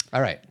 support.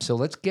 All right, so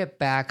let's get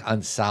back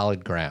on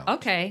solid ground.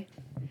 Okay.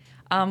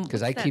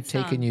 Because I keep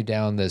taking you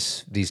down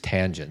these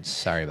tangents.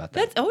 Sorry about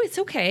that. It's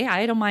okay.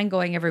 I don't mind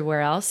going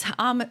everywhere else.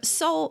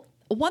 So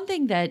one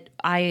thing that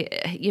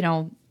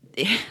on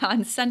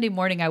Sunday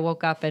morning, I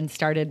woke up and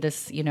started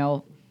this,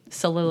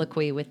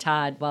 soliloquy with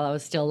Todd while I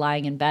was still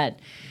lying in bed.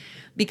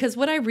 Because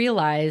what I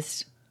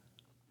realized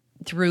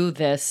through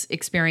this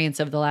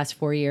experience of the last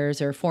 4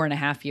 years or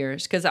 4.5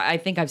 years, because I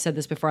think I've said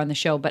this before on the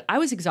show, but I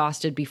was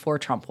exhausted before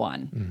Trump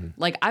won. Mm-hmm.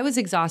 Like, I was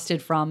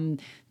exhausted from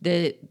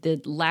the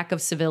lack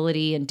of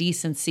civility and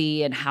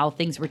decency and how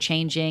things were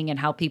changing and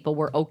how people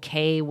were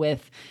okay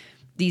with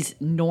these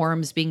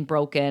norms being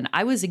broken.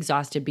 I was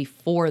exhausted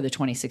before the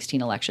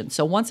 2016 election.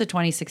 So once the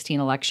 2016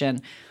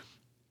 election,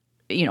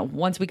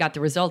 once we got the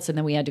results and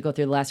then we had to go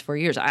through the last 4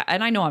 years,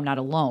 and I know I'm not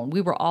alone.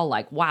 We were all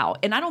like, wow.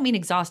 And I don't mean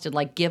exhausted,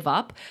 like give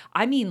up.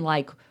 I mean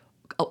like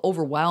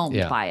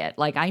overwhelmed by it.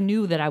 Like, I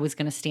knew that I was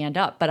going to stand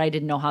up, but I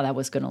didn't know how that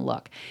was going to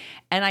look.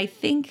 And I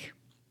think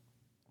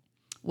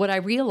what I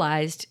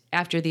realized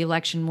after the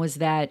election was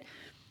that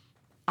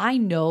I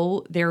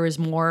know there is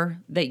more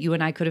that you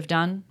and I could have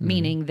done,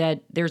 meaning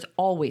that there's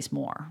always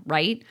more,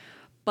 right?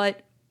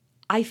 But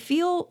I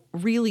feel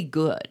really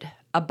good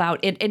about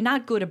it, and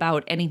not good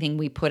about anything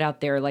we put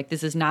out there. Like,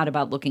 this is not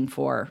about looking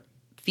for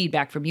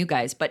feedback from you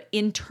guys, but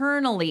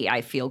internally I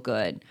feel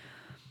good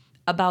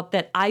about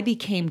that I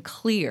became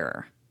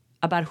clear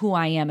about who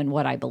I am and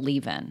what I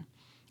believe in.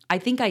 I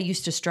think I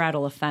used to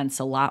straddle a fence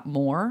a lot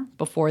more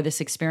before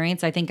this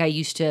experience. I think I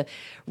used to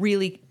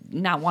really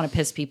not want to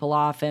piss people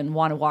off and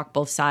want to walk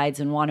both sides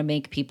and want to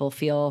make people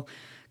feel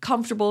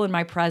comfortable in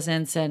my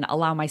presence and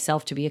allow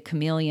myself to be a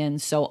chameleon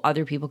so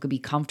other people could be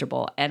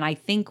comfortable. And I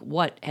think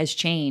what has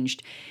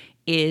changed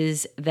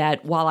is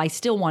that while I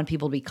still want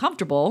people to be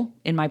comfortable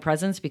in my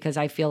presence because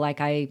I feel like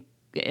I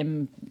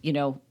am,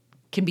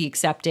 can be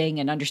accepting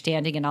and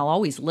understanding, and I'll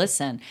always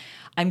listen.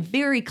 I'm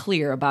very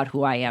clear about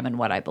who I am and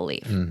what I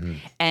believe.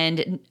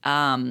 And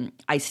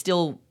I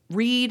still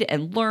read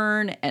and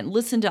learn and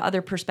listen to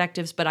other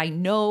perspectives, but I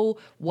know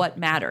what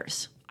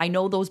matters. I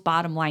know those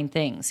bottom line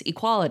things: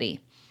 equality,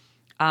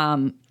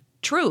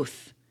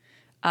 truth,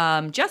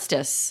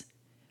 justice,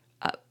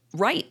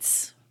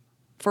 rights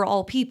for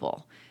all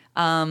people.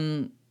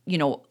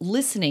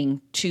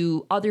 Listening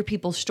to other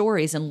people's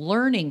stories and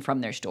learning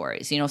from their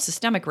stories,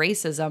 systemic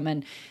racism.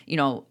 And,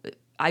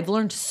 I've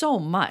learned so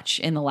much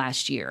in the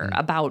last year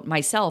about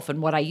myself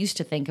and what I used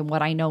to think and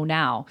what I know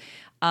now.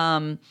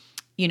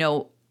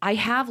 I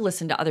have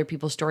listened to other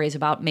people's stories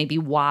about maybe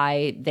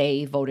why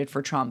they voted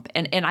for Trump,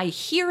 and I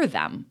hear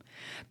them.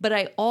 But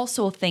I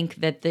also think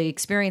that the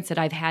experience that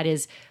I've had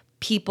is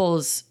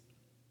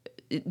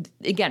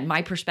again,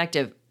 my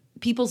perspective,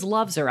 people's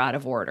loves are out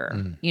of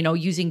order,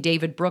 using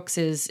David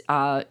Brooks's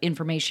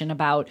information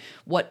about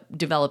what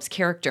develops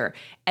character.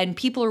 And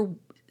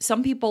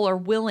some people are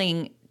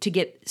willing to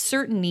get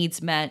certain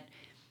needs met,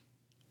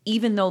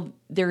 even though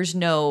there's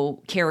no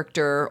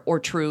character or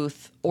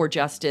truth or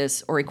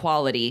justice or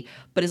equality.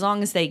 But as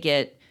long as they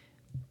get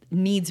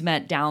needs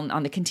met down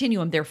on the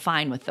continuum, they're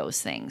fine with those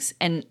things.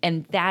 And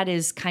that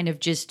is kind of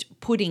just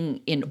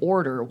putting in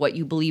order what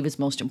you believe is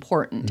most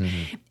important.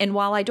 And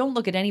while I don't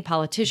look at any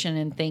politician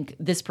and think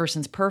this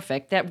person's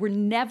perfect, that we're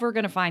never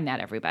going to find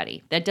that,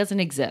 everybody. That doesn't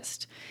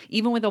exist.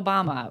 Even with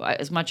Obama,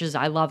 as much as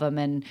I love him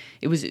and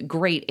it was a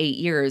great 8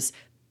 years,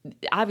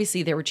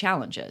 obviously there were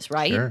challenges,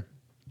 right? Sure.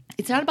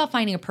 It's not about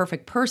finding a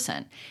perfect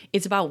person.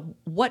 It's about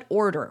what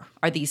order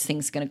are these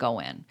things going to go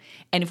in.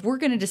 And if we're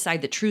going to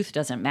decide that truth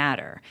doesn't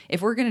matter,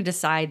 if we're going to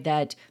decide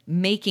that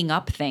making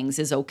up things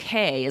is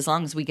okay as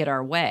long as we get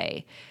our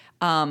way,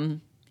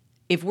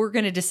 if we're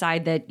going to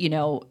decide that,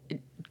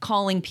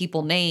 calling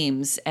people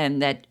names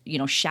and that,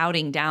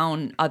 shouting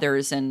down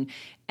others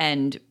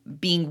and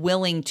being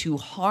willing to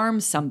harm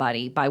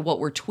somebody by what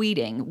we're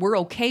tweeting, we're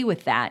okay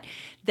with that,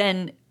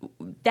 then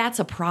that's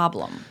a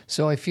problem.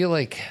 So I feel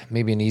like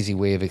maybe an easy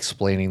way of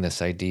explaining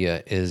this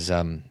idea is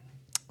one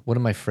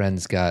of my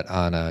friends got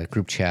on a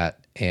group chat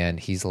and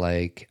he's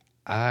like,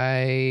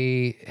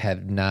 I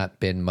have not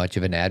been much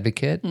of an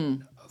advocate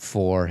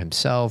for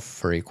himself,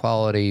 for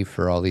equality,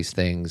 for all these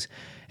things.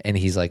 And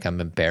he's like,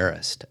 I'm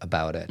embarrassed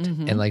about it.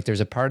 And like,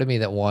 there's a part of me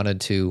that wanted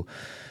to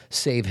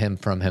save him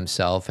from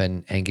himself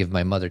and give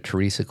my Mother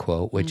Teresa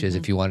quote, which is,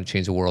 if you want to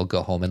change the world,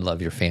 go home and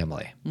love your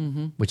family,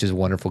 which is a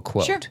wonderful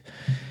quote. Sure.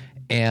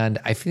 And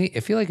I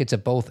feel like it's a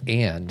both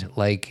and.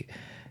 Like,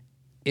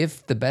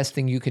 if the best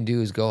thing you can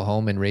do is go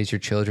home and raise your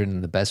children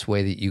in the best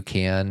way that you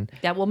can,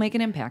 that will make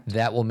an impact.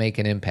 That will make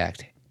an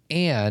impact.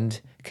 And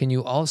can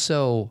you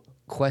also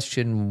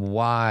question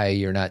why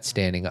you're not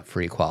standing up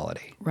for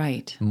equality?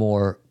 Right.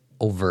 More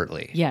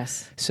overtly.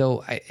 Yes.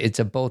 So it's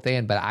a both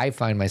and, but I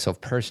find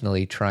myself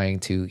personally trying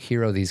to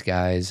hero these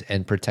guys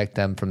and protect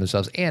them from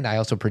themselves. And I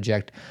also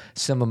project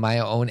some of my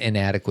own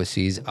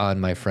inadequacies on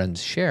my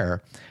friends'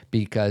 share,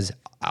 because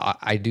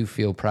I do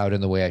feel proud in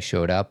the way I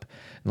showed up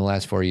in the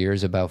last 4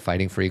 years about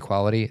fighting for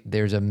equality.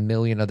 There's a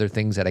million other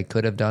things that I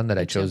could have done that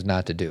I chose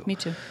not to do. Me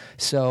too.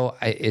 So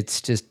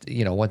it's just,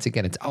 once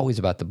again, it's always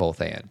about the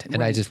both and.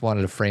 And I just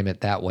wanted to frame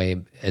it that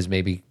way as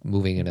maybe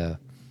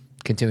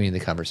continuing the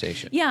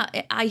conversation. Yeah,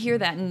 I hear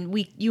that.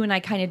 And you and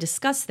I kind of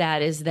discussed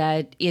that, is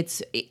that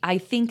I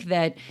think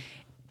that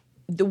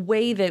the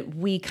way that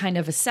we kind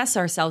of assess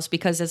ourselves,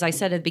 because as I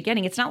said at the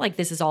beginning, it's not like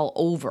this is all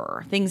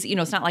over. Things,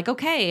 it's not like,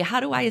 okay, how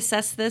do I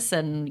assess this?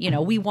 And,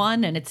 we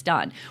won and it's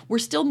done. We're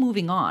still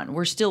moving on.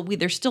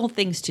 There's still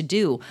things to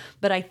do.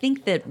 But I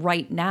think that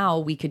right now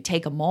we could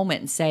take a moment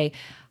and say,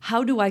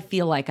 how do I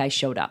feel like I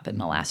showed up in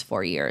the last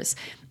 4 years?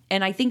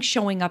 And I think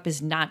showing up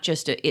is not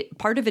just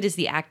part of it is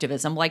the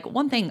activism. Like,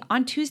 one thing,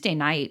 on Tuesday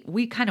night,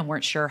 we kind of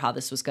weren't sure how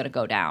this was going to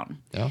go down.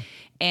 Yeah.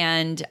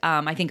 And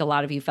I think a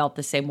lot of you felt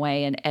the same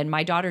way. And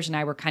my daughters and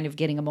I were kind of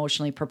getting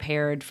emotionally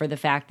prepared for the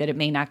fact that it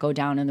may not go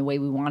down in the way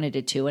we wanted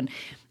it to. And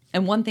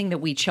one thing that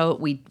we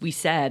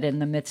said in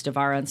the midst of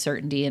our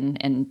uncertainty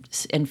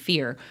and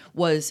fear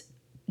was,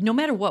 no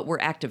matter what, we're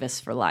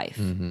activists for life.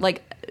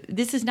 Like,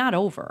 this is not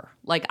over.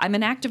 Like, I'm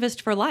an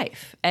activist for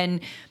life.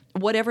 And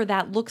whatever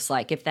that looks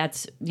like, if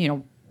that's,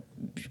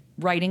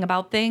 writing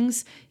about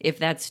things, if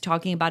that's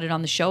talking about it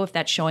on the show, if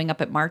that's showing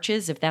up at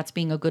marches, if that's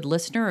being a good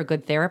listener, a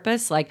good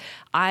therapist, like,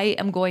 I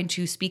am going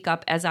to speak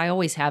up as I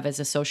always have as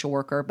a social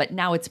worker, but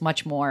now it's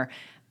much more,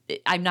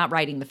 I'm not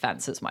riding the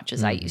fence as much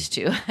as I used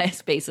to.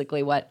 It's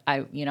basically what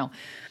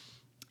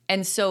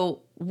and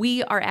so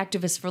we are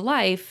activists for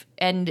life,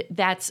 and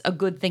that's a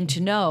good thing to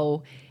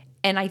know.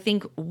 And I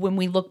think when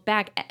we look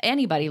back,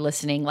 anybody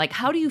listening, like,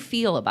 how do you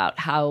feel about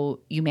how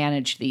you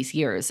managed these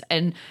years?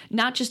 And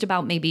not just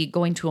about maybe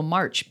going to a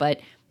march, but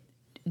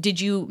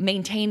did you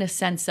maintain a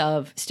sense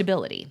of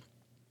stability?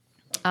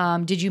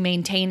 Did you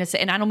maintain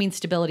and I don't mean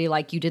stability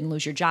like you didn't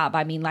lose your job.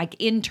 I mean, like,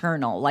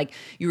 internal, like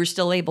you were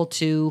still able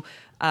to,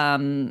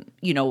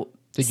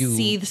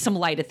 see some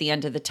light at the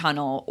end of the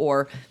tunnel,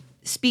 or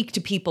speak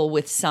to people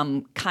with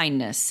some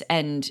kindness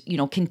and,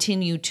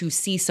 continue to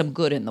see some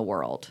good in the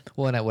world.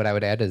 Well, and what I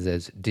would add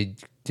is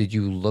did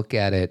you look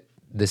at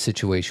the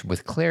situation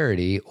with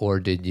clarity, or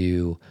did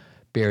you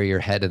bury your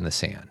head in the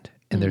sand?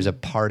 And there's a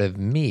part of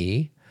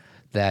me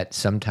that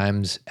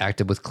sometimes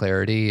acted with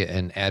clarity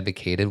and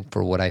advocated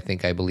for what I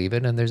think I believe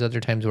in. And there's other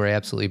times where I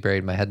absolutely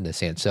buried my head in the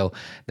sand. So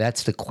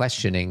that's the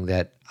questioning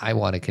that I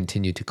want to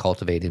continue to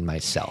cultivate in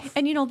myself.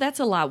 And,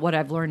 that's a lot what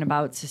I've learned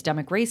about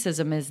systemic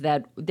racism is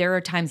that there are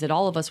times that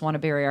all of us want to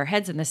bury our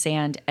heads in the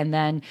sand. And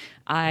then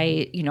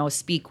I,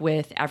 speak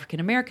with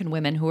African-American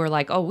women who are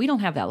like, oh, we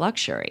don't have that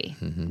luxury.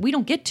 We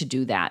don't get to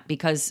do that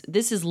because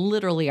this is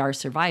literally our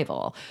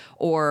survival.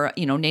 Or,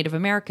 Native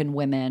American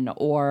women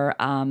or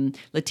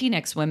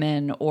Latinx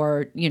women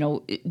or,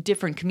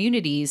 different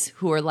communities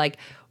who are like,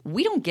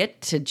 we don't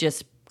get to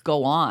just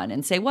go on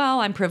and say, well,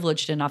 I'm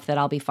privileged enough that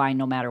I'll be fine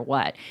no matter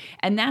what.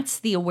 And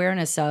that's the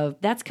awareness of,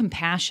 that's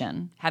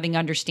compassion, having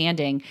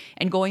understanding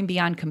and going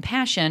beyond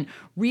compassion,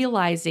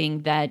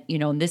 realizing that,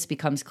 and this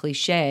becomes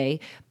cliche,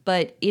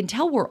 but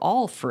until we're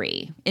all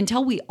free,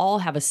 until we all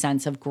have a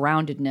sense of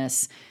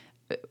groundedness,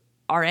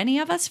 are any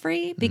of us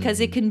free? Because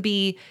it can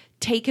be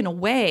taken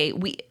away.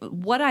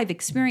 What I've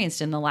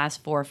experienced in the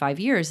last 4 or 5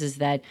 years is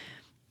that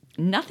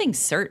nothing's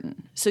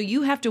certain. So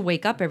you have to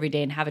wake up every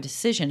day and have a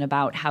decision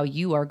about how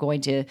you are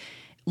going to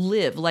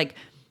live. Like,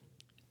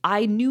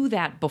 I knew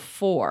that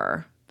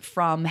before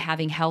from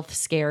having health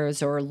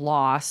scares or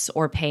loss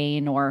or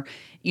pain or,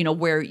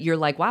 where you're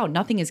like, wow,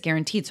 nothing is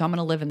guaranteed. So I'm going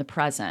to live in the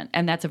present.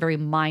 And that's a very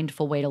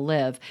mindful way to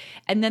live.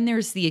 And then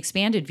there's the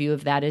expanded view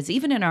of that is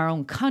even in our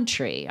own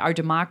country, our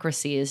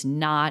democracy is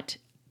not,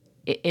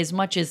 as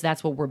much as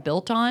that's what we're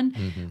built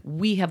on,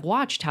 we have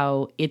watched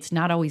how it's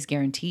not always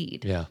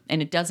guaranteed. Yeah.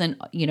 And it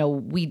doesn't,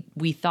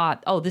 we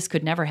thought, oh, this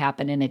could never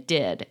happen. And it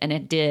did. And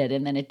it did.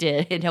 And then it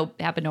did. It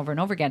happened over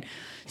and over again.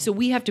 So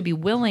we have to be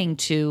willing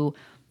to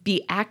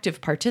be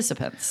active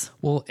participants.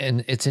 Well,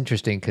 and it's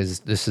interesting because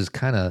this is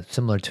kind of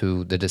similar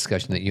to the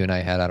discussion that you and I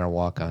had on our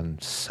walk on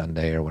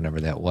Sunday or whenever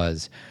that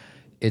was.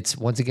 It's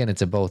once again,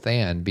 it's a both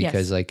and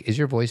because like, is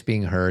your voice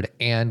being heard?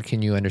 And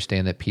can you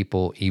understand that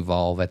people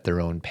evolve at their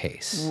own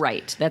pace?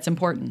 Right. That's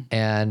important.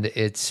 And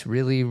it's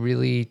really,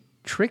 really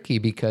tricky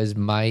because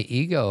my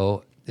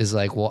ego is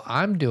like, well,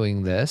 I'm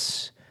doing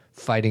this,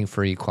 fighting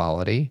for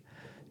equality,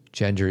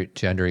 gender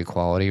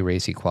equality,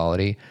 race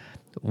equality.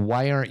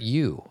 Why aren't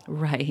you?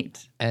 Right.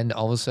 And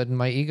all of a sudden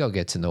my ego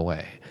gets in the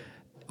way.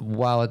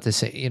 While at the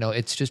same,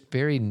 it's just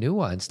very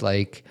nuanced.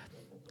 Like,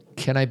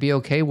 can I be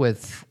okay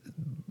with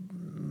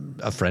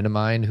a friend of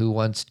mine who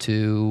wants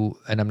to,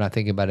 and I'm not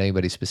thinking about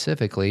anybody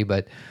specifically,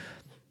 but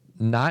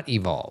not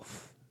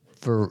evolve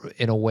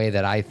in a way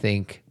that I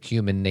think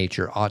human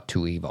nature ought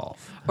to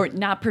evolve. Or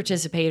not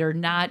participate or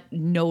not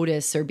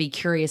notice or be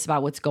curious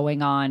about what's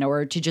going on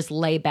or to just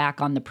lay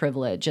back on the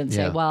privilege and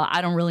say, well,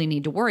 I don't really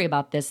need to worry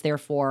about this.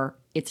 Therefore,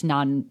 it's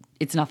nothing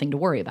to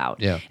worry about.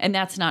 Yeah. And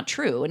that's not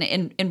true.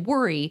 And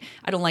worry,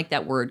 I don't like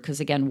that word because,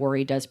 again,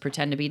 worry does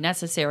pretend to be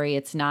necessary.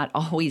 It's not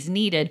always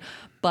needed,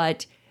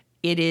 but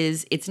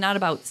it's not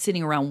about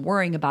sitting around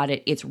worrying about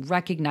it. It's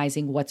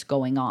recognizing what's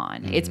going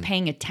on. It's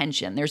paying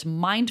attention. There's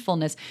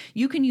mindfulness.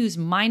 You can use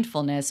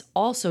mindfulness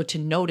also to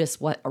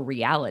notice what a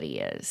reality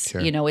is.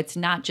 Sure. It's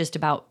not just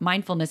about,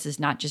 mindfulness is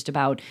not just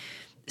about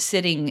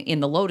sitting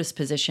in the lotus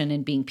position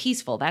and being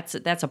peaceful. That's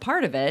a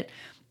part of it.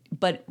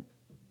 But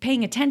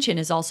paying attention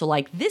is also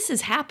like, this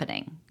is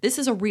happening. This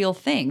is a real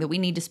thing that we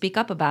need to speak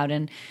up about.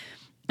 And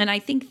I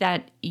think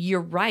that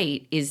you're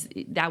right,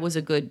 that was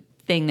a good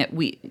thing that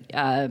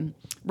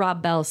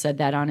Rob Bell said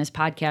that on his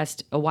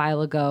podcast a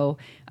while ago,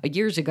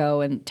 years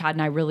ago, and Todd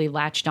and I really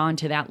latched on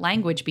to that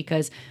language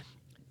because,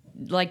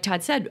 like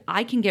Todd said,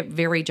 I can get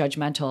very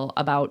judgmental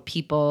about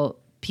people,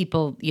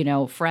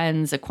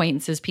 friends,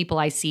 acquaintances, people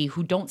I see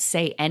who don't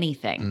say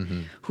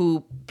anything,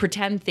 who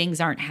pretend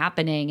things aren't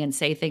happening and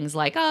say things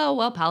like, oh,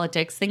 well,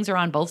 politics, things are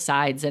on both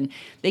sides. And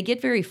they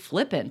get very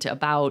flippant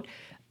about,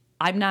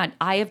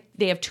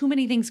 they have too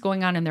many things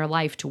going on in their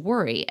life to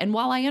worry. And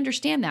while I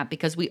understand that,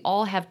 because we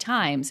all have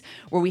times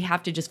where we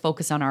have to just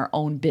focus on our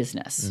own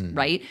business,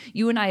 right?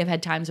 You and I have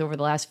had times over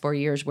the last 4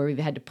 years where we've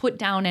had to put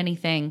down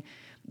anything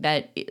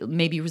that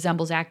maybe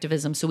resembles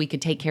activism so we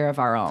could take care of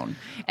our own.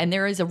 And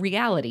there is a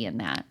reality in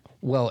that.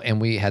 Well, and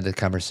we had the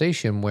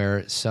conversation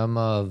where some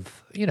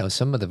of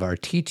our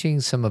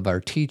teachings, some of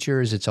our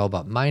teachers, it's all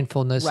about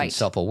mindfulness and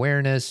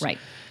self-awareness. Right.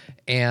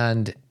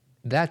 And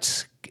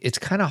it's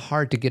kind of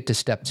hard to get to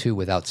step 2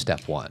 without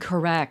step 1.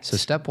 Correct. So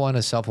step 1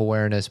 is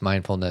self-awareness,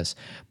 mindfulness.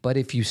 But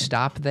if you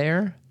stop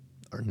there,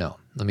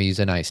 let me use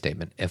an I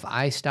statement. If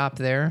I stop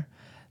there,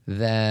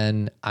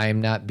 then I'm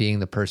not being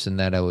the person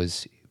that I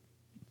was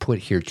put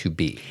here to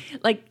be.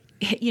 Like,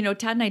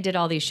 Todd and I did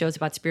all these shows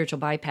about spiritual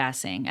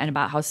bypassing and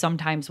about how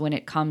sometimes when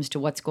it comes to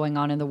what's going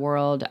on in the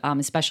world,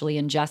 especially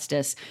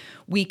injustice,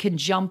 we can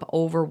jump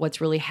over what's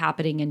really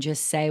happening and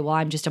just say, well,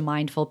 I'm just a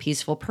mindful,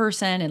 peaceful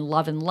person and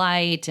love and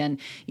light and,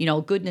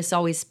 goodness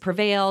always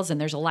prevails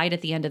and there's a light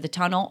at the end of the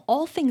tunnel.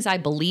 All things I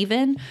believe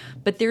in,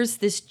 but there's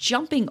this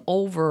jumping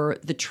over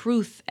the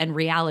truth and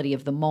reality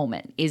of the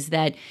moment is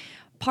that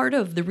part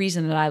of the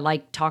reason that I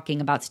like talking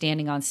about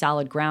standing on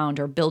solid ground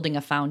or building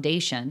a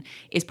foundation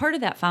is part of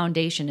that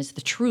foundation is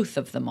the truth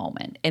of the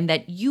moment and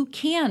that you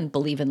can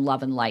believe in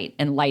love and light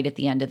at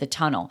the end of the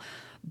tunnel.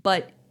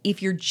 But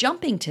if you're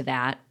jumping to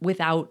that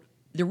without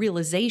the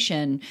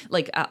realization,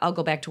 like I'll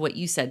go back to what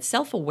you said,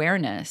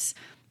 self-awareness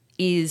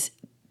is,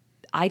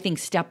 I think,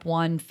 step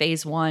one,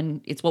 phase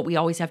one. It's what we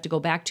always have to go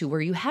back to, where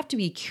you have to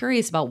be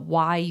curious about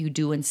why you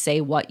do and say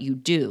what you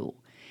do.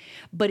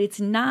 But it's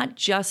not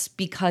just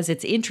because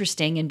it's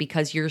interesting and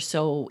because you're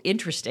so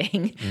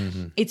interesting.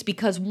 Mm-hmm. It's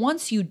because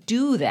once you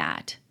do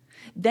that,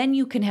 then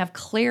you can have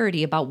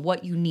clarity about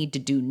what you need to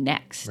do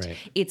next. Right.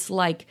 It's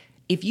like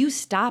if you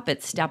stop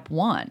at step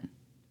one,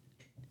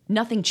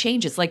 nothing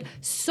changes. Like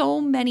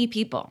so many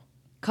people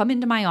come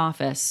into my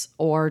office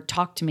or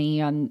talk to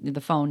me on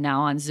the phone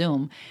now on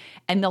Zoom,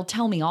 and they'll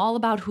tell me all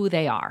about who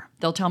they are.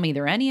 They'll tell me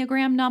their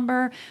Enneagram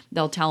number.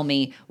 They'll tell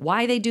me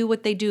why they do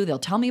what they do. They'll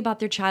tell me about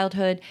their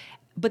childhood.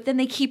 But then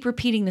they keep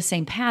repeating the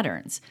same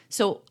patterns.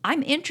 So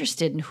I'm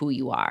interested in who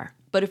you are.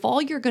 But if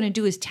all you're going to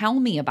do is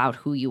tell me about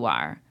who you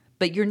are,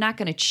 but you're not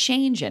going to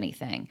change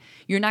anything,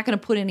 you're not going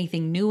to put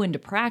anything new into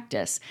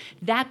practice,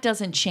 that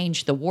doesn't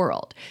change the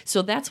world.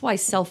 So that's why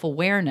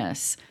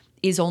self-awareness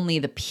is only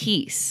the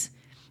piece.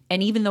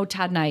 And even though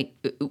Todd and I,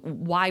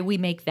 why we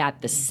make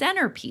that the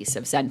centerpiece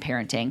of Zen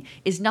parenting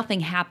is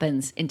nothing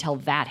happens until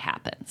that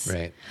happens.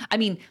 Right. I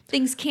mean,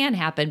 things can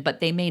happen,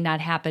 but they may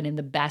not happen in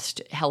the best,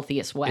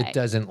 healthiest way. It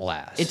doesn't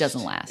last. It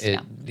doesn't last,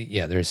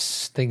 Yeah,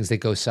 there's things that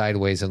go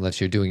sideways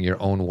unless you're doing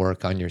your own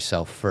work on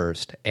yourself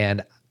first.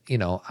 And,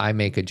 I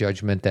make a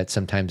judgment that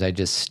sometimes I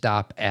just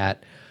stop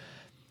at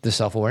the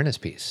self-awareness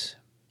piece.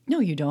 No,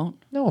 you don't.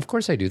 No, of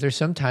course I do. There's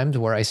some times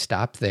where I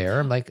stop there.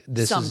 I'm like,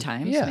 this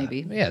sometimes, is...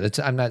 maybe. Yeah,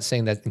 I'm not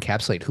saying that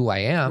encapsulate who I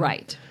am.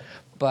 Right.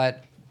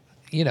 But,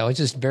 it's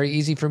just very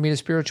easy for me to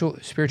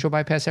spiritual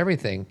bypass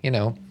everything.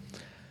 The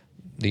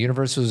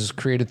universe was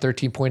created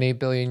 13.8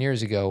 billion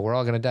years ago. We're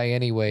all going to die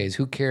anyways.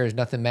 Who cares?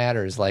 Nothing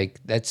matters. Like,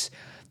 that's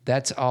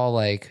all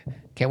like,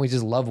 can't we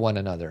just love one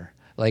another?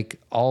 Like,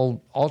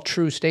 all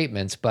true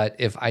statements. But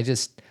if I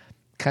just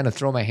kind of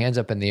throw my hands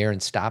up in the air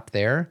and stop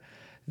there,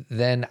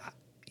 then...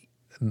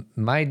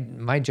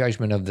 My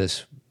judgment of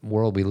this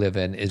world we live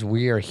in is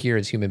we are here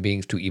as human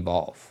beings to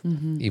evolve,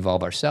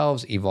 evolve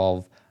ourselves,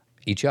 evolve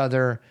each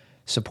other,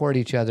 support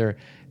each other.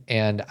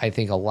 And I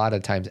think a lot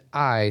of times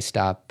I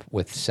stop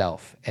with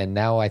self. And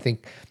now I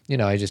think,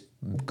 I just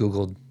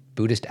Googled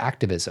Buddhist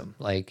activism.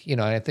 Like, when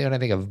I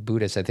think of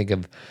Buddhists, I think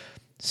of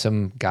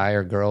some guy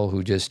or girl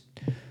who just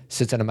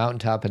sits on a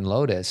mountaintop in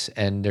lotus.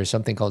 And there's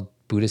something called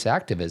Buddhist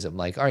activism.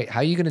 Like, all right,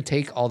 how are you going to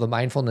take all the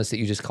mindfulness that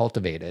you just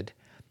cultivated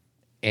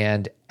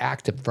and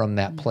act from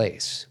that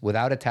place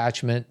without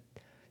attachment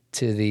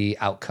to the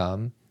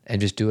outcome and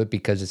just do it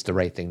because it's the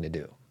right thing to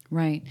do?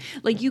 Right.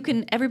 Like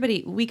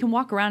we can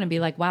walk around and be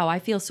like, wow, I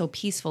feel so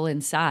peaceful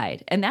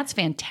inside. And that's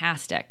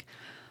fantastic.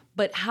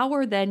 But how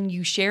are then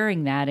you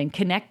sharing that and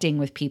connecting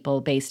with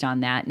people based on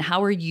that? And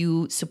how are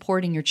you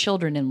supporting your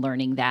children in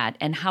learning that?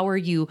 And how are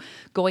you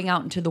going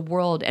out into the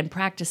world and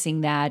practicing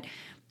that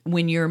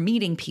when you're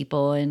meeting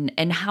people?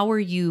 And how are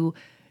you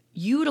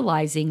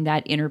utilizing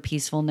that inner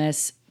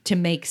peacefulness to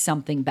make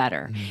something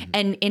better?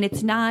 And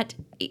it's not,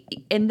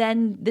 and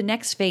then the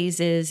next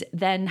phase is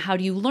then how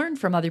do you learn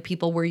from other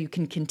people where you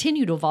can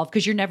continue to evolve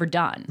because you're never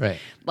done. Right.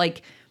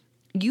 Like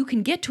you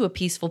can get to a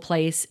peaceful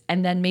place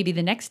and then maybe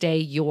the next day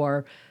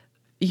your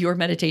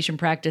meditation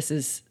practice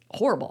is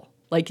horrible.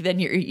 Like then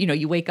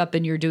you wake up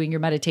and you're doing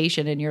your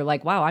meditation and you're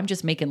like, wow, I'm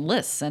just making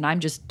lists and I'm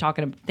just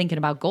thinking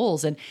about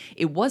goals and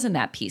it wasn't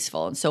that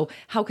peaceful. And so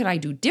how can I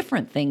do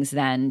different things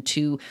then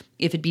to,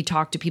 if it be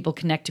talk to people,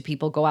 connect to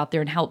people, go out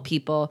there and help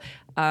people.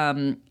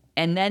 And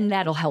then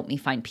that'll help me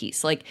find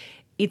peace. Like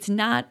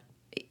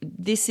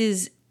this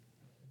is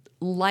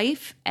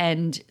life,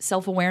 and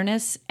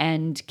self-awareness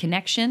and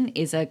connection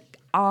is a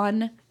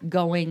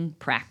ongoing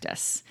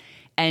practice.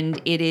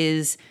 And it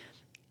is,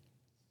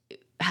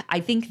 I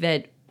think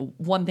that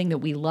one thing that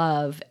we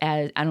love,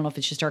 as I don't know if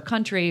it's just our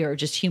country or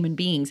just human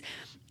beings,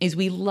 is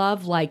we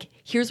love like,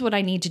 here's what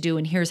I need to do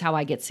and here's how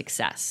I get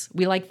success.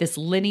 We like this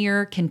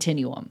linear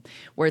continuum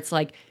where it's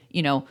like,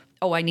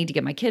 I need to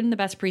get my kid in the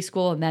best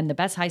preschool and then the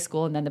best high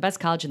school and then the best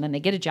college and then they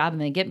get a job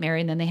and then they get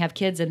married and then they have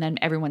kids and then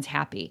everyone's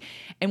happy.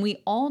 And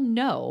we all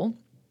know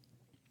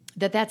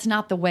that that's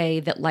not the way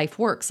that life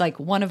works. Like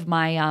one of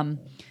my,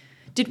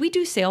 did we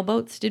do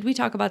sailboats? Did we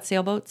talk about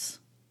sailboats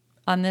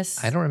on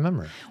this? I don't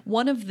remember.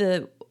 One of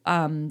the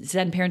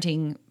Zen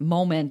parenting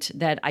moment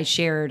that I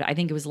shared, I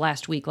think it was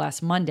last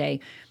Monday,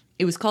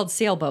 it was called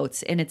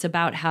Sailboats. And it's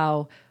about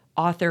how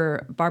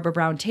author Barbara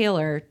Brown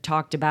Taylor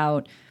talked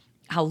about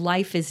how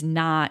life is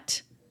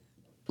not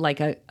like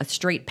a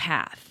straight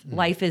path.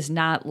 Life is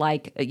not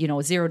like,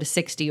 0 to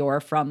 60 or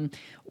from,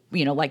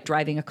 like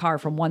driving a car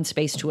from one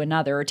space to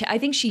another. I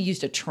think she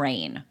used a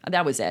train.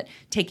 That was it.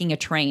 Taking a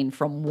train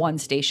from one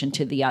station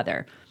to the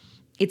other.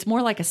 It's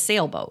more like a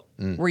sailboat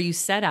where you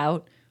set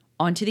out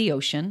onto the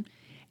ocean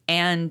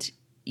and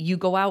you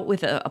go out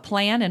with a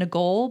plan and a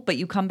goal, but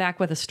you come back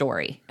with a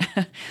story.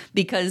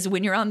 Because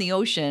when you're on the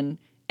ocean,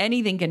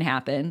 anything can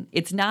happen.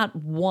 It's not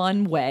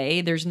one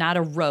way. There's not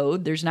a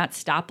road. There's not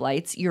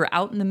stoplights. You're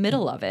out in the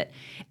middle of it.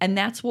 And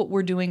that's what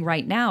we're doing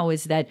right now,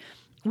 is that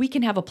we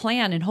can have a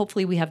plan, and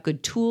hopefully we have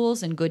good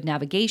tools and good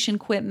navigation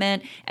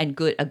equipment and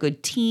a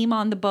good team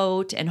on the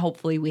boat. And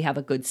hopefully we have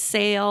a good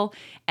sail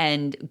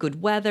and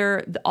good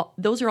weather.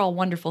 Those are all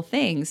wonderful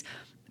things,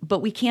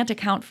 but we can't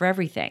account for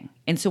everything.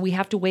 And so we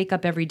have to wake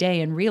up every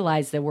day and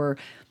realize that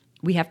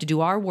we have to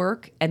do our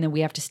work, and then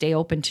we have to stay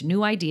open to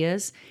new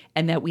ideas,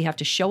 and that we have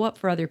to show up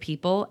for other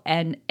people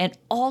and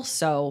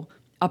also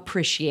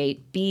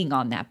appreciate being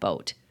on that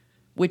boat,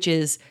 which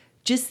is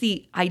just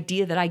the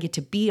idea that I get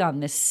to be on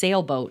this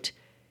sailboat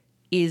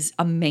is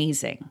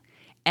amazing.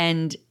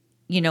 And,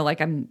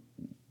 I'm,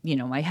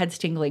 my head's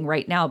tingling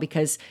right now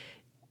because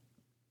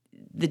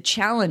the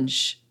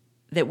challenge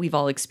that we've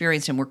all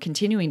experienced and we're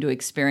continuing to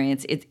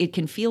experience, it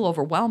can feel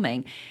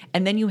overwhelming.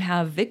 And then you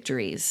have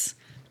victories,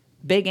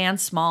 big and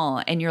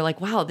small, and you're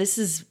like, wow, this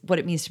is what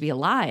it means to be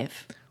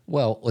alive.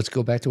 Well, let's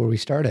go back to where we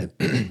started.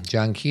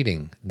 John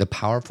Keating, the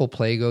powerful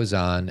play goes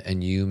on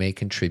and you may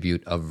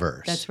contribute a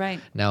verse. That's right.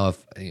 Now,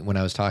 when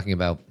I was talking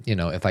about,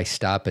 if I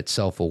stop at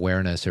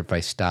self-awareness, or if I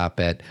stop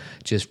at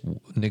just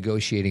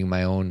negotiating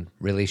my own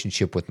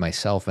relationship with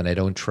myself and I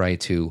don't try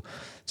to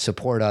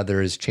support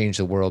others, change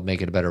the world,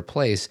 make it a better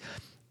place,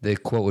 the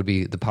quote would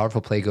be, the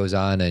powerful play goes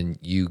on and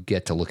you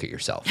get to look at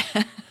yourself.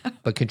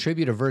 But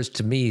contribute a verse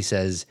to me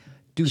says,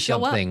 do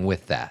something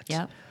with that.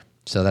 Yeah.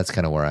 So that's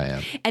kind of where I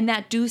am. And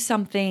that do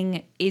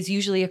something is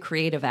usually a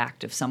creative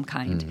act of some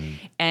kind.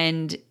 Mm-hmm.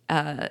 And,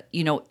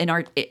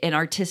 an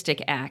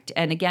artistic act.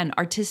 And again,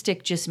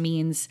 artistic just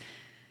means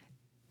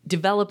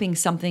developing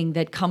something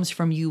that comes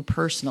from you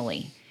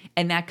personally.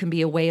 And that can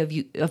be a way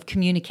of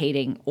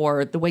communicating,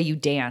 or the way you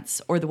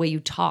dance, or the way you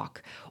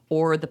talk,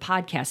 or the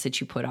podcast that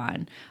you put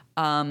on,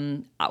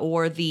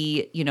 or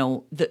the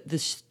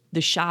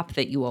shop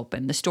that you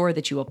open, the store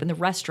that you open, the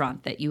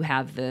restaurant that you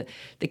have, the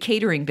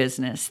catering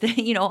business.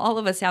 All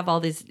of us have all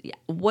this.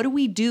 What do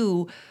we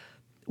do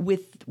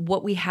with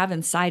what we have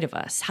inside of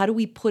us? How do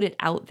we put it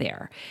out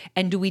there?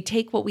 And do we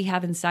take what we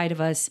have inside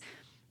of us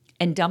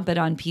and dump it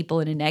on people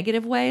in a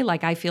negative way?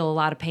 Like, I feel a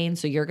lot of pain,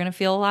 so you're going to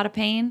feel a lot of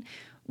pain,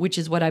 which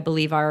is what I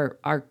believe our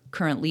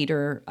current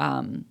leader,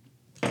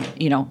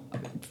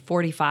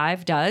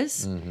 45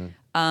 does. Mm-hmm.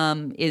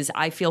 Is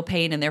I feel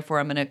pain and therefore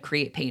I'm going to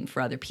create pain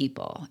for other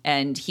people.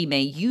 And he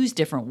may use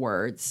different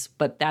words,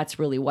 but that's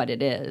really what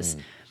it is.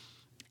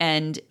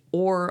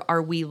 Or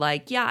are we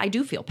like, yeah, I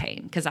do feel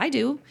pain, because I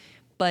do,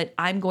 but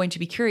I'm going to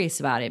be curious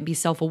about it and be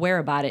self-aware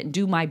about it and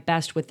do my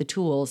best with the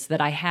tools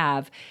that I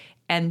have,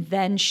 and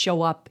then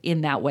show up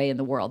in that way in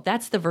the world.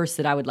 That's the verse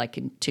that I would like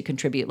to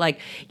contribute. Like,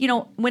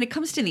 when it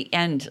comes to the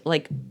end,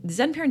 like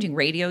Zen Parenting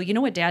Radio, you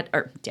know what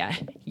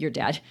your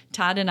dad,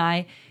 Todd, and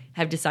I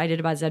have decided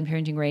about Zen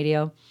Parenting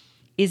Radio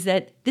is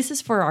that this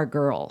is for our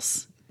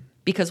girls.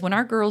 Because when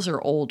our girls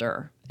are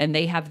older and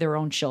they have their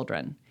own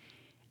children,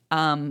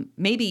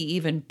 maybe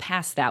even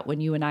past that when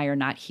you and I are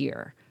not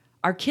here,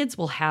 our kids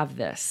will have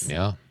this.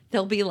 Yeah.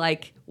 They'll be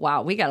like,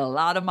 wow, we got a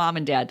lot of mom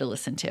and dad to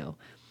listen to.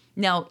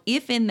 Now,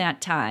 if in that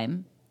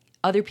time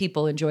other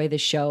people enjoy the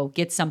show,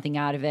 get something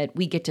out of it,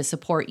 we get to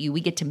support you,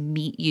 we get to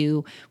meet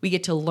you, we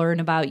get to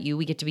learn about you,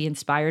 we get to be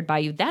inspired by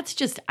you, that's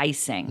just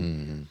icing.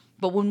 Mm-hmm.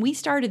 But when we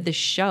started the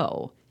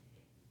show,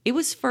 it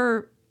was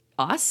for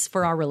us,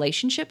 for our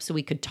relationship, so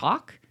we could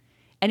talk,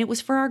 and it was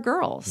for our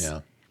girls.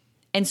 Yeah.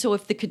 And so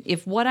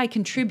if what I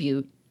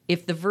contribute,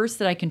 if the verse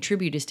that I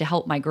contribute is to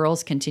help my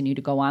girls continue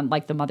to go on,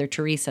 like the Mother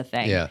Teresa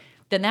thing,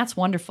 then that's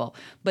wonderful.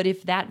 But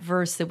if that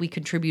verse that we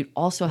contribute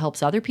also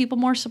helps other people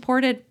more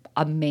supported,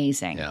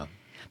 amazing. Yeah.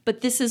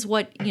 But this is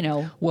what,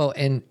 Well,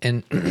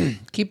 and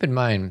keep in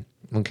mind,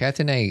 when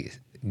Kathy and I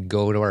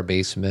go to our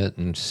basement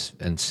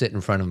and sit in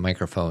front of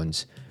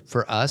microphones,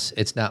 for us,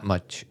 it's not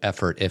much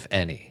effort, if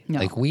any. No.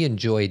 Like, we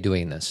enjoy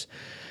doing this.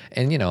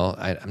 And,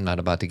 I'm not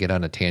about to get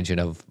on a tangent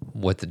of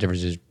what the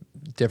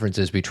difference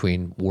is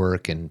between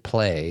work and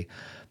play.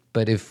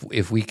 But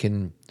if we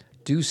can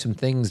do some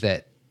things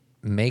that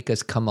make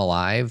us come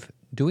alive,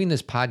 doing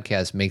this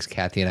podcast makes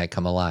Kathy and I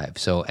come alive.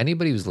 So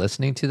anybody who's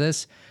listening to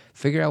this,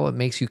 figure out what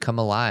makes you come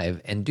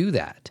alive and do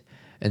that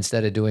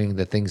instead of doing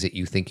the things that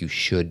you think you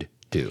should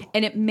do.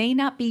 And it may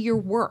not be your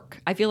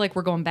work. I feel like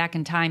we're going back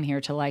in time here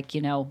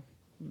to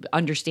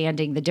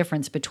understanding the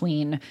difference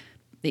between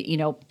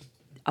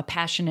a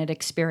passionate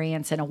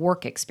experience and a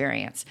work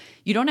experience.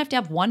 You don't have to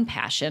have one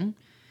passion.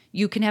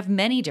 You can have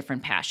many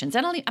different passions.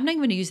 I'm not even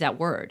going to use that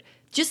word.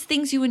 Just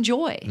things you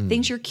enjoy,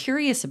 things you're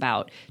curious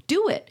about.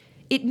 Do it.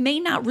 It may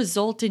not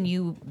result in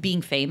you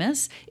being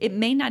famous. It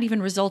may not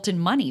even result in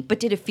money, but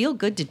did it feel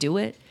good to do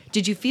it?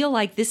 Did you feel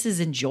like this is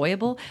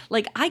enjoyable?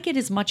 Like, I get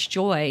as much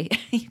joy,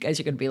 you guys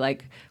are going to be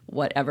like,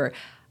 whatever,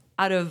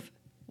 out of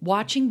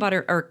watching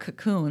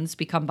cocoons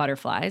become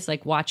butterflies,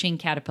 like watching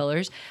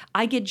caterpillars.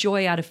 I get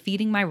joy out of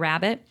feeding my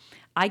rabbit.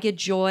 I get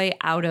joy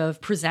out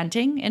of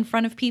presenting in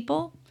front of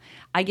people.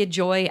 I get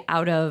joy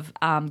out of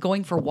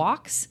going for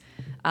walks,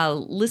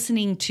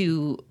 listening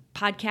to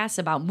podcasts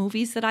about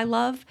movies that I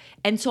love.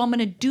 And so I'm going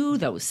to do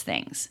those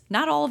things.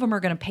 Not all of them are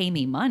going to pay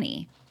me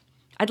money.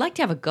 I'd like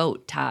to have a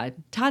goat, Todd.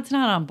 Todd's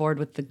not on board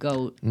with the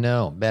goat.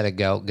 No, bet a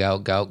goat.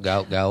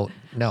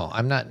 No,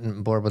 I'm not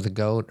on board with a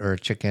goat or a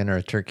chicken or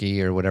a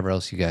turkey or whatever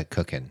else you got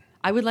cooking.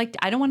 I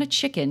don't want a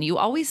chicken. You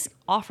always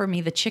offer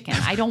me the chicken.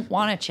 I don't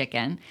want a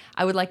chicken.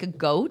 I would like a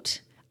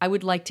goat. I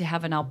would like to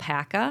have an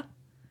alpaca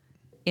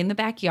in the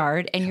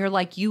backyard. And you're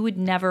like, you would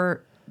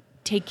never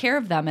take care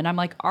of them. And I'm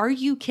like, are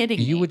you kidding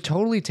me? You would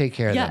totally take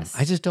care of them.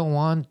 I just don't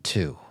want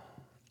to.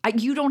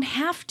 You don't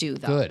have to,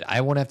 though. Good.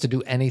 I won't have to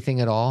do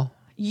anything at all.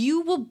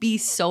 You will be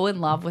so in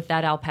love with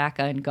that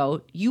alpaca and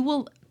goat.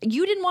 You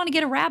didn't want to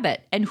get a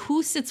rabbit. And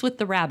who sits with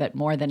the rabbit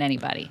more than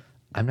anybody?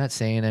 I'm not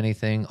saying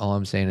anything. All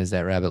I'm saying is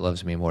that rabbit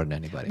loves me more than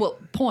anybody. Well,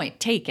 point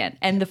taken.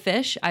 And the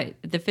fish?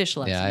 The fish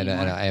loves me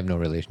more. I have no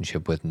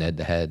relationship with Ned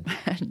the Head.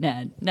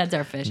 Ned's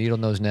our fish. Needle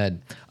Nose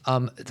Ned.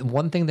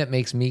 One thing that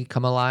makes me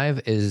come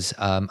alive is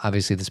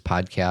obviously this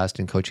podcast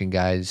and coaching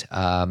guys,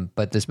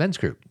 but this men's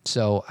group.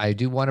 So I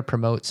do want to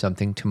promote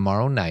something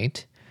tomorrow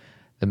night.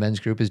 The men's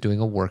group is doing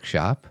a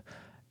workshop,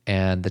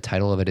 and the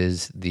title of it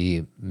is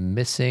The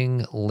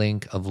Missing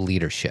Link of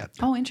Leadership.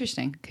 Oh,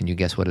 interesting. Can you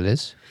guess what it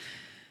is?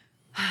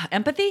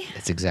 Empathy?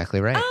 That's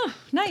exactly right. Oh,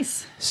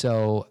 nice.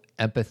 So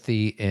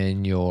empathy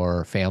in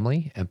your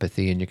family,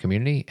 empathy in your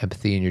community,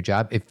 empathy in your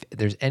job. If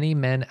there's any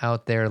men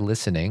out there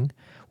listening,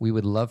 we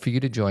would love for you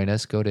to join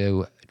us. Go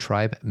to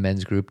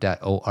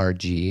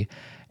tribemensgroup.org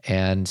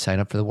and sign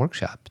up for the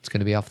workshop. It's going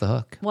to be off the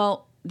hook.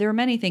 Well, there are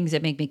many things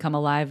that make me come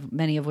alive,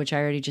 many of which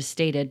I already just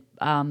stated.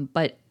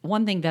 But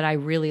one thing that I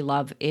really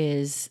love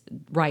is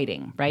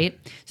writing, right?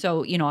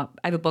 So, I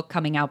have a book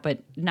coming out,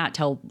 but not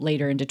till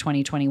later into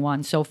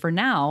 2021. So for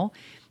now,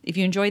 if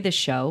you enjoy this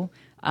show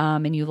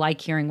and you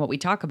like hearing what we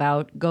talk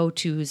about, go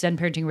to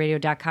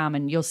zenparentingradio.com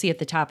and you'll see at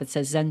the top it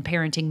says Zen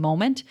Parenting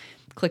Moment.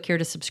 Click here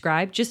to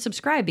subscribe. Just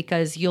subscribe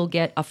because you'll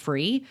get a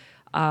free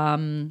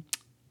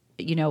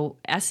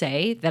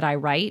essay that I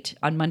write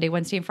on Monday,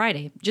 Wednesday, and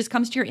Friday. Just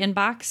comes to your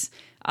inbox.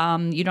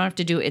 You don't have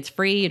to it's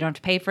free. You don't have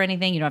to pay for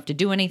anything. You don't have to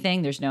do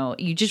anything.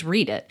 You just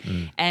read it.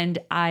 And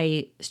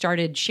I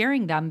started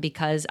sharing them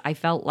because I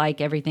felt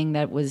like everything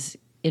that was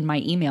in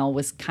my email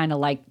was kind of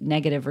like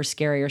negative or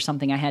scary or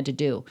something I had to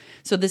do.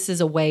 So this is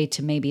a way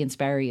to maybe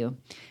inspire you.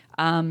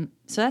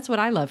 So that's what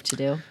I love to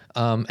do.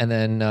 And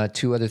then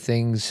two other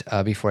things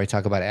before I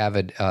talk about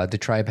Avid. The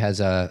Tribe has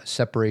a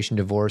separation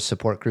divorce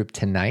support group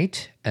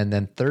tonight. And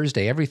then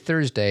every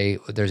Thursday,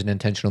 there's an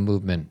intentional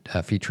movement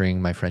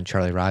featuring my friend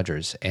Charlie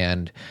Rogers.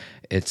 And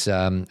it's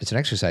an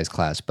exercise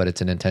class, but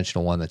it's an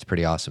intentional one that's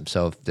pretty awesome.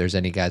 So if there's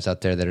any guys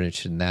out there that are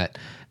interested in that,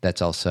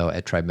 that's also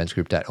at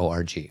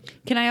tribemensgroup.org.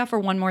 Can I offer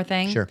one more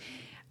thing? Sure.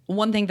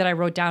 One thing that I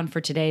wrote down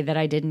for today that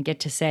I didn't get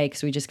to say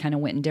because we just kind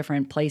of went in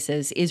different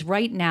places is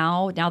right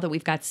now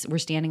that we're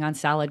standing on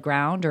solid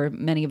ground, or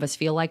many of us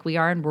feel like we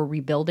are, and we're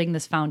rebuilding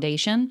this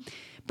foundation,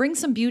 bring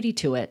some beauty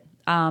to it.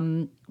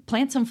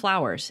 Plant some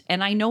flowers.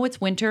 And I know it's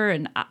winter,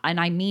 and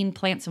I mean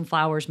plant some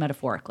flowers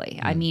metaphorically.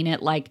 I mean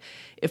it like,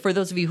 for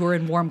those of you who are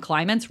in warm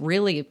climates,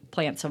 really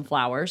plant some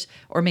flowers,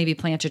 or maybe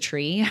plant a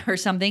tree or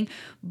something.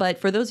 But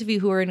for those of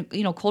you who are in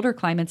colder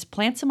climates,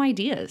 plant some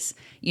ideas.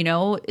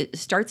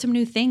 Start some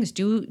new things.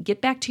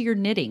 Get back to your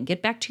knitting.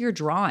 Get back to your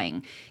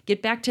drawing.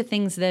 Get back to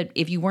things that,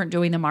 if you weren't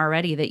doing them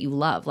already, that you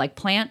love. Like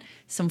plant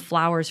some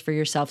flowers for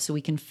yourself so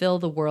we can fill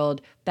the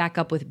world back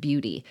up with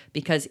beauty,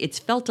 because it's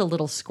felt a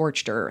little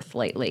scorched earth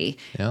lately.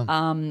 Yeah.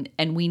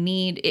 And we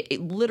need it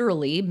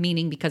literally,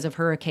 meaning because of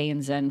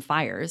hurricanes and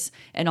fires,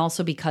 and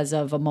also because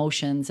of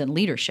emotions and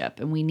leadership.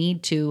 And we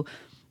need to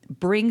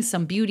bring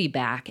some beauty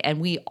back, and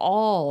we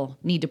all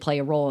need to play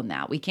a role in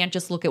that. We can't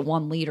just look at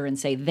one leader and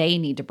say they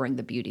need to bring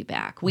the beauty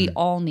back. We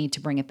all need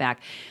to bring it back.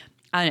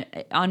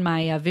 On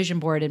my vision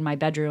board in my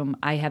bedroom,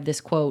 I have this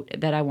quote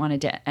that I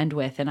wanted to end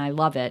with, and I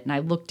love it. And I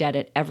looked at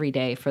it every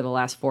day for the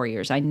last 4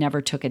 years. I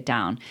never took it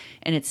down.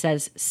 And it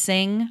says,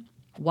 "Sing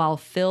while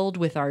filled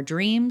with our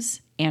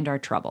dreams and our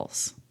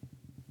troubles."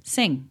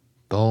 Sing.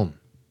 Boom.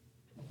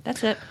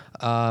 That's it.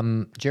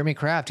 Jeremy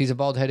Kraft, he's a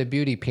bald-headed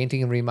beauty,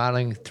 painting and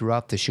remodeling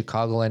throughout the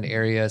Chicagoland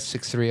area,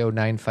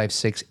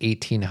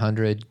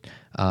 630-956-1800.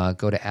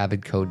 Go to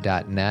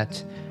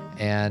avidcode.net.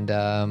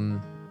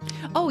 And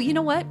oh, you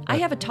know what? I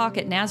have a talk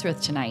at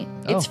Nazareth tonight.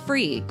 It's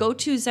free. Go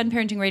to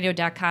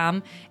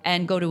zenparentingradio.com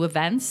and go to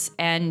events,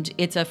 and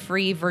it's a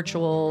free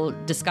virtual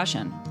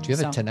discussion. Do you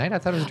have it tonight? I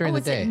thought it was during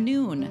the day. It's at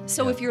noon.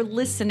 So if you're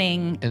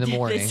listening in the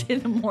morning, if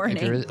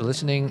you're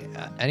listening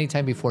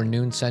anytime before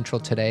noon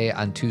Central today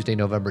on Tuesday,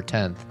 November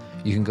 10th,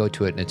 you can go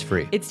to it and it's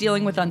free. It's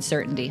dealing with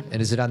uncertainty.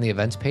 And is it on the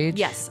events page?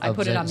 Yes, I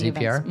put it on the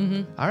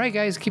events. All right,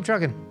 guys, keep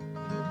trucking.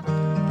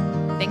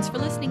 Thanks for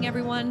listening,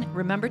 everyone.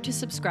 Remember to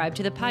subscribe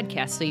to the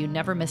podcast so you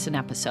never miss an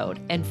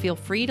episode. And feel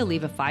free to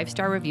leave a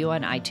 5-star review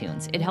on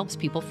iTunes. It helps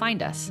people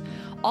find us.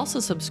 Also,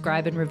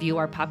 subscribe and review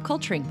our Pop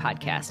Culturing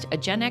podcast, a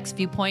Gen X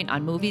viewpoint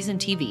on movies and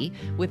TV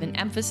with an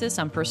emphasis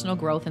on personal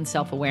growth and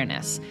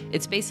self-awareness.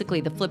 It's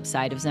basically the flip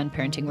side of Zen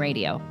Parenting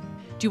Radio.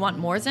 Do you want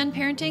more Zen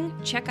parenting?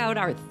 Check out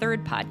our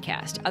third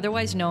podcast,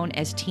 otherwise known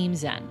as Team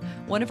Zen.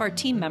 One of our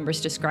team members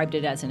described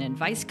it as an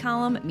advice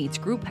column meets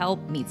group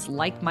help meets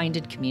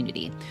like-minded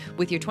community.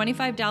 With your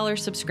 $25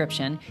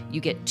 subscription,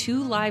 you get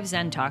 2 live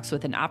Zen talks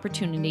with an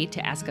opportunity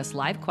to ask us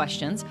live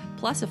questions,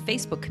 plus a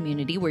Facebook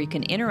community where you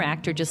can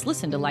interact or just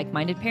listen to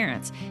like-minded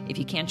parents. If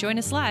you can't join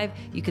us live,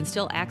 you can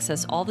still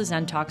access all the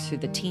Zen talks through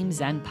the Team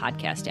Zen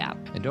podcast app.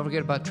 And don't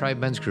forget about Tribe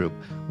Men's Group.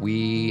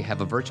 We have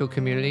a virtual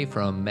community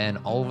from men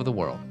all over the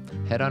world.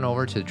 Head on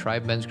over to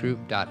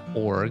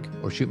tribemensgroup.org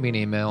or shoot me an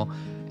email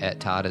at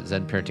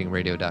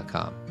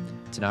todd@zenparentingradio.com.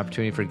 It's an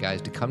opportunity for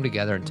guys to come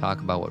together and talk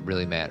about what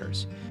really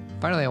matters.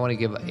 Finally, I want to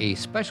give a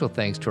special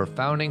thanks to our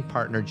founding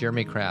partner,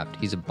 Jeremy Kraft.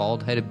 He's a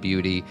bald-headed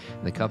beauty,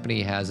 and the company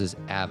he has is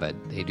Avid.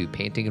 They do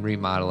painting and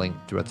remodeling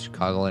throughout the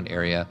Chicagoland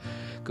area.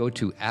 Go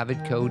to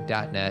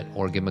avidco.net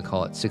or give them a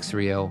call at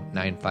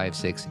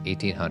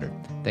 630-956-1800.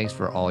 Thanks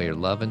for all your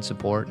love and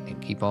support,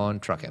 and keep on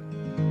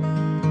trucking.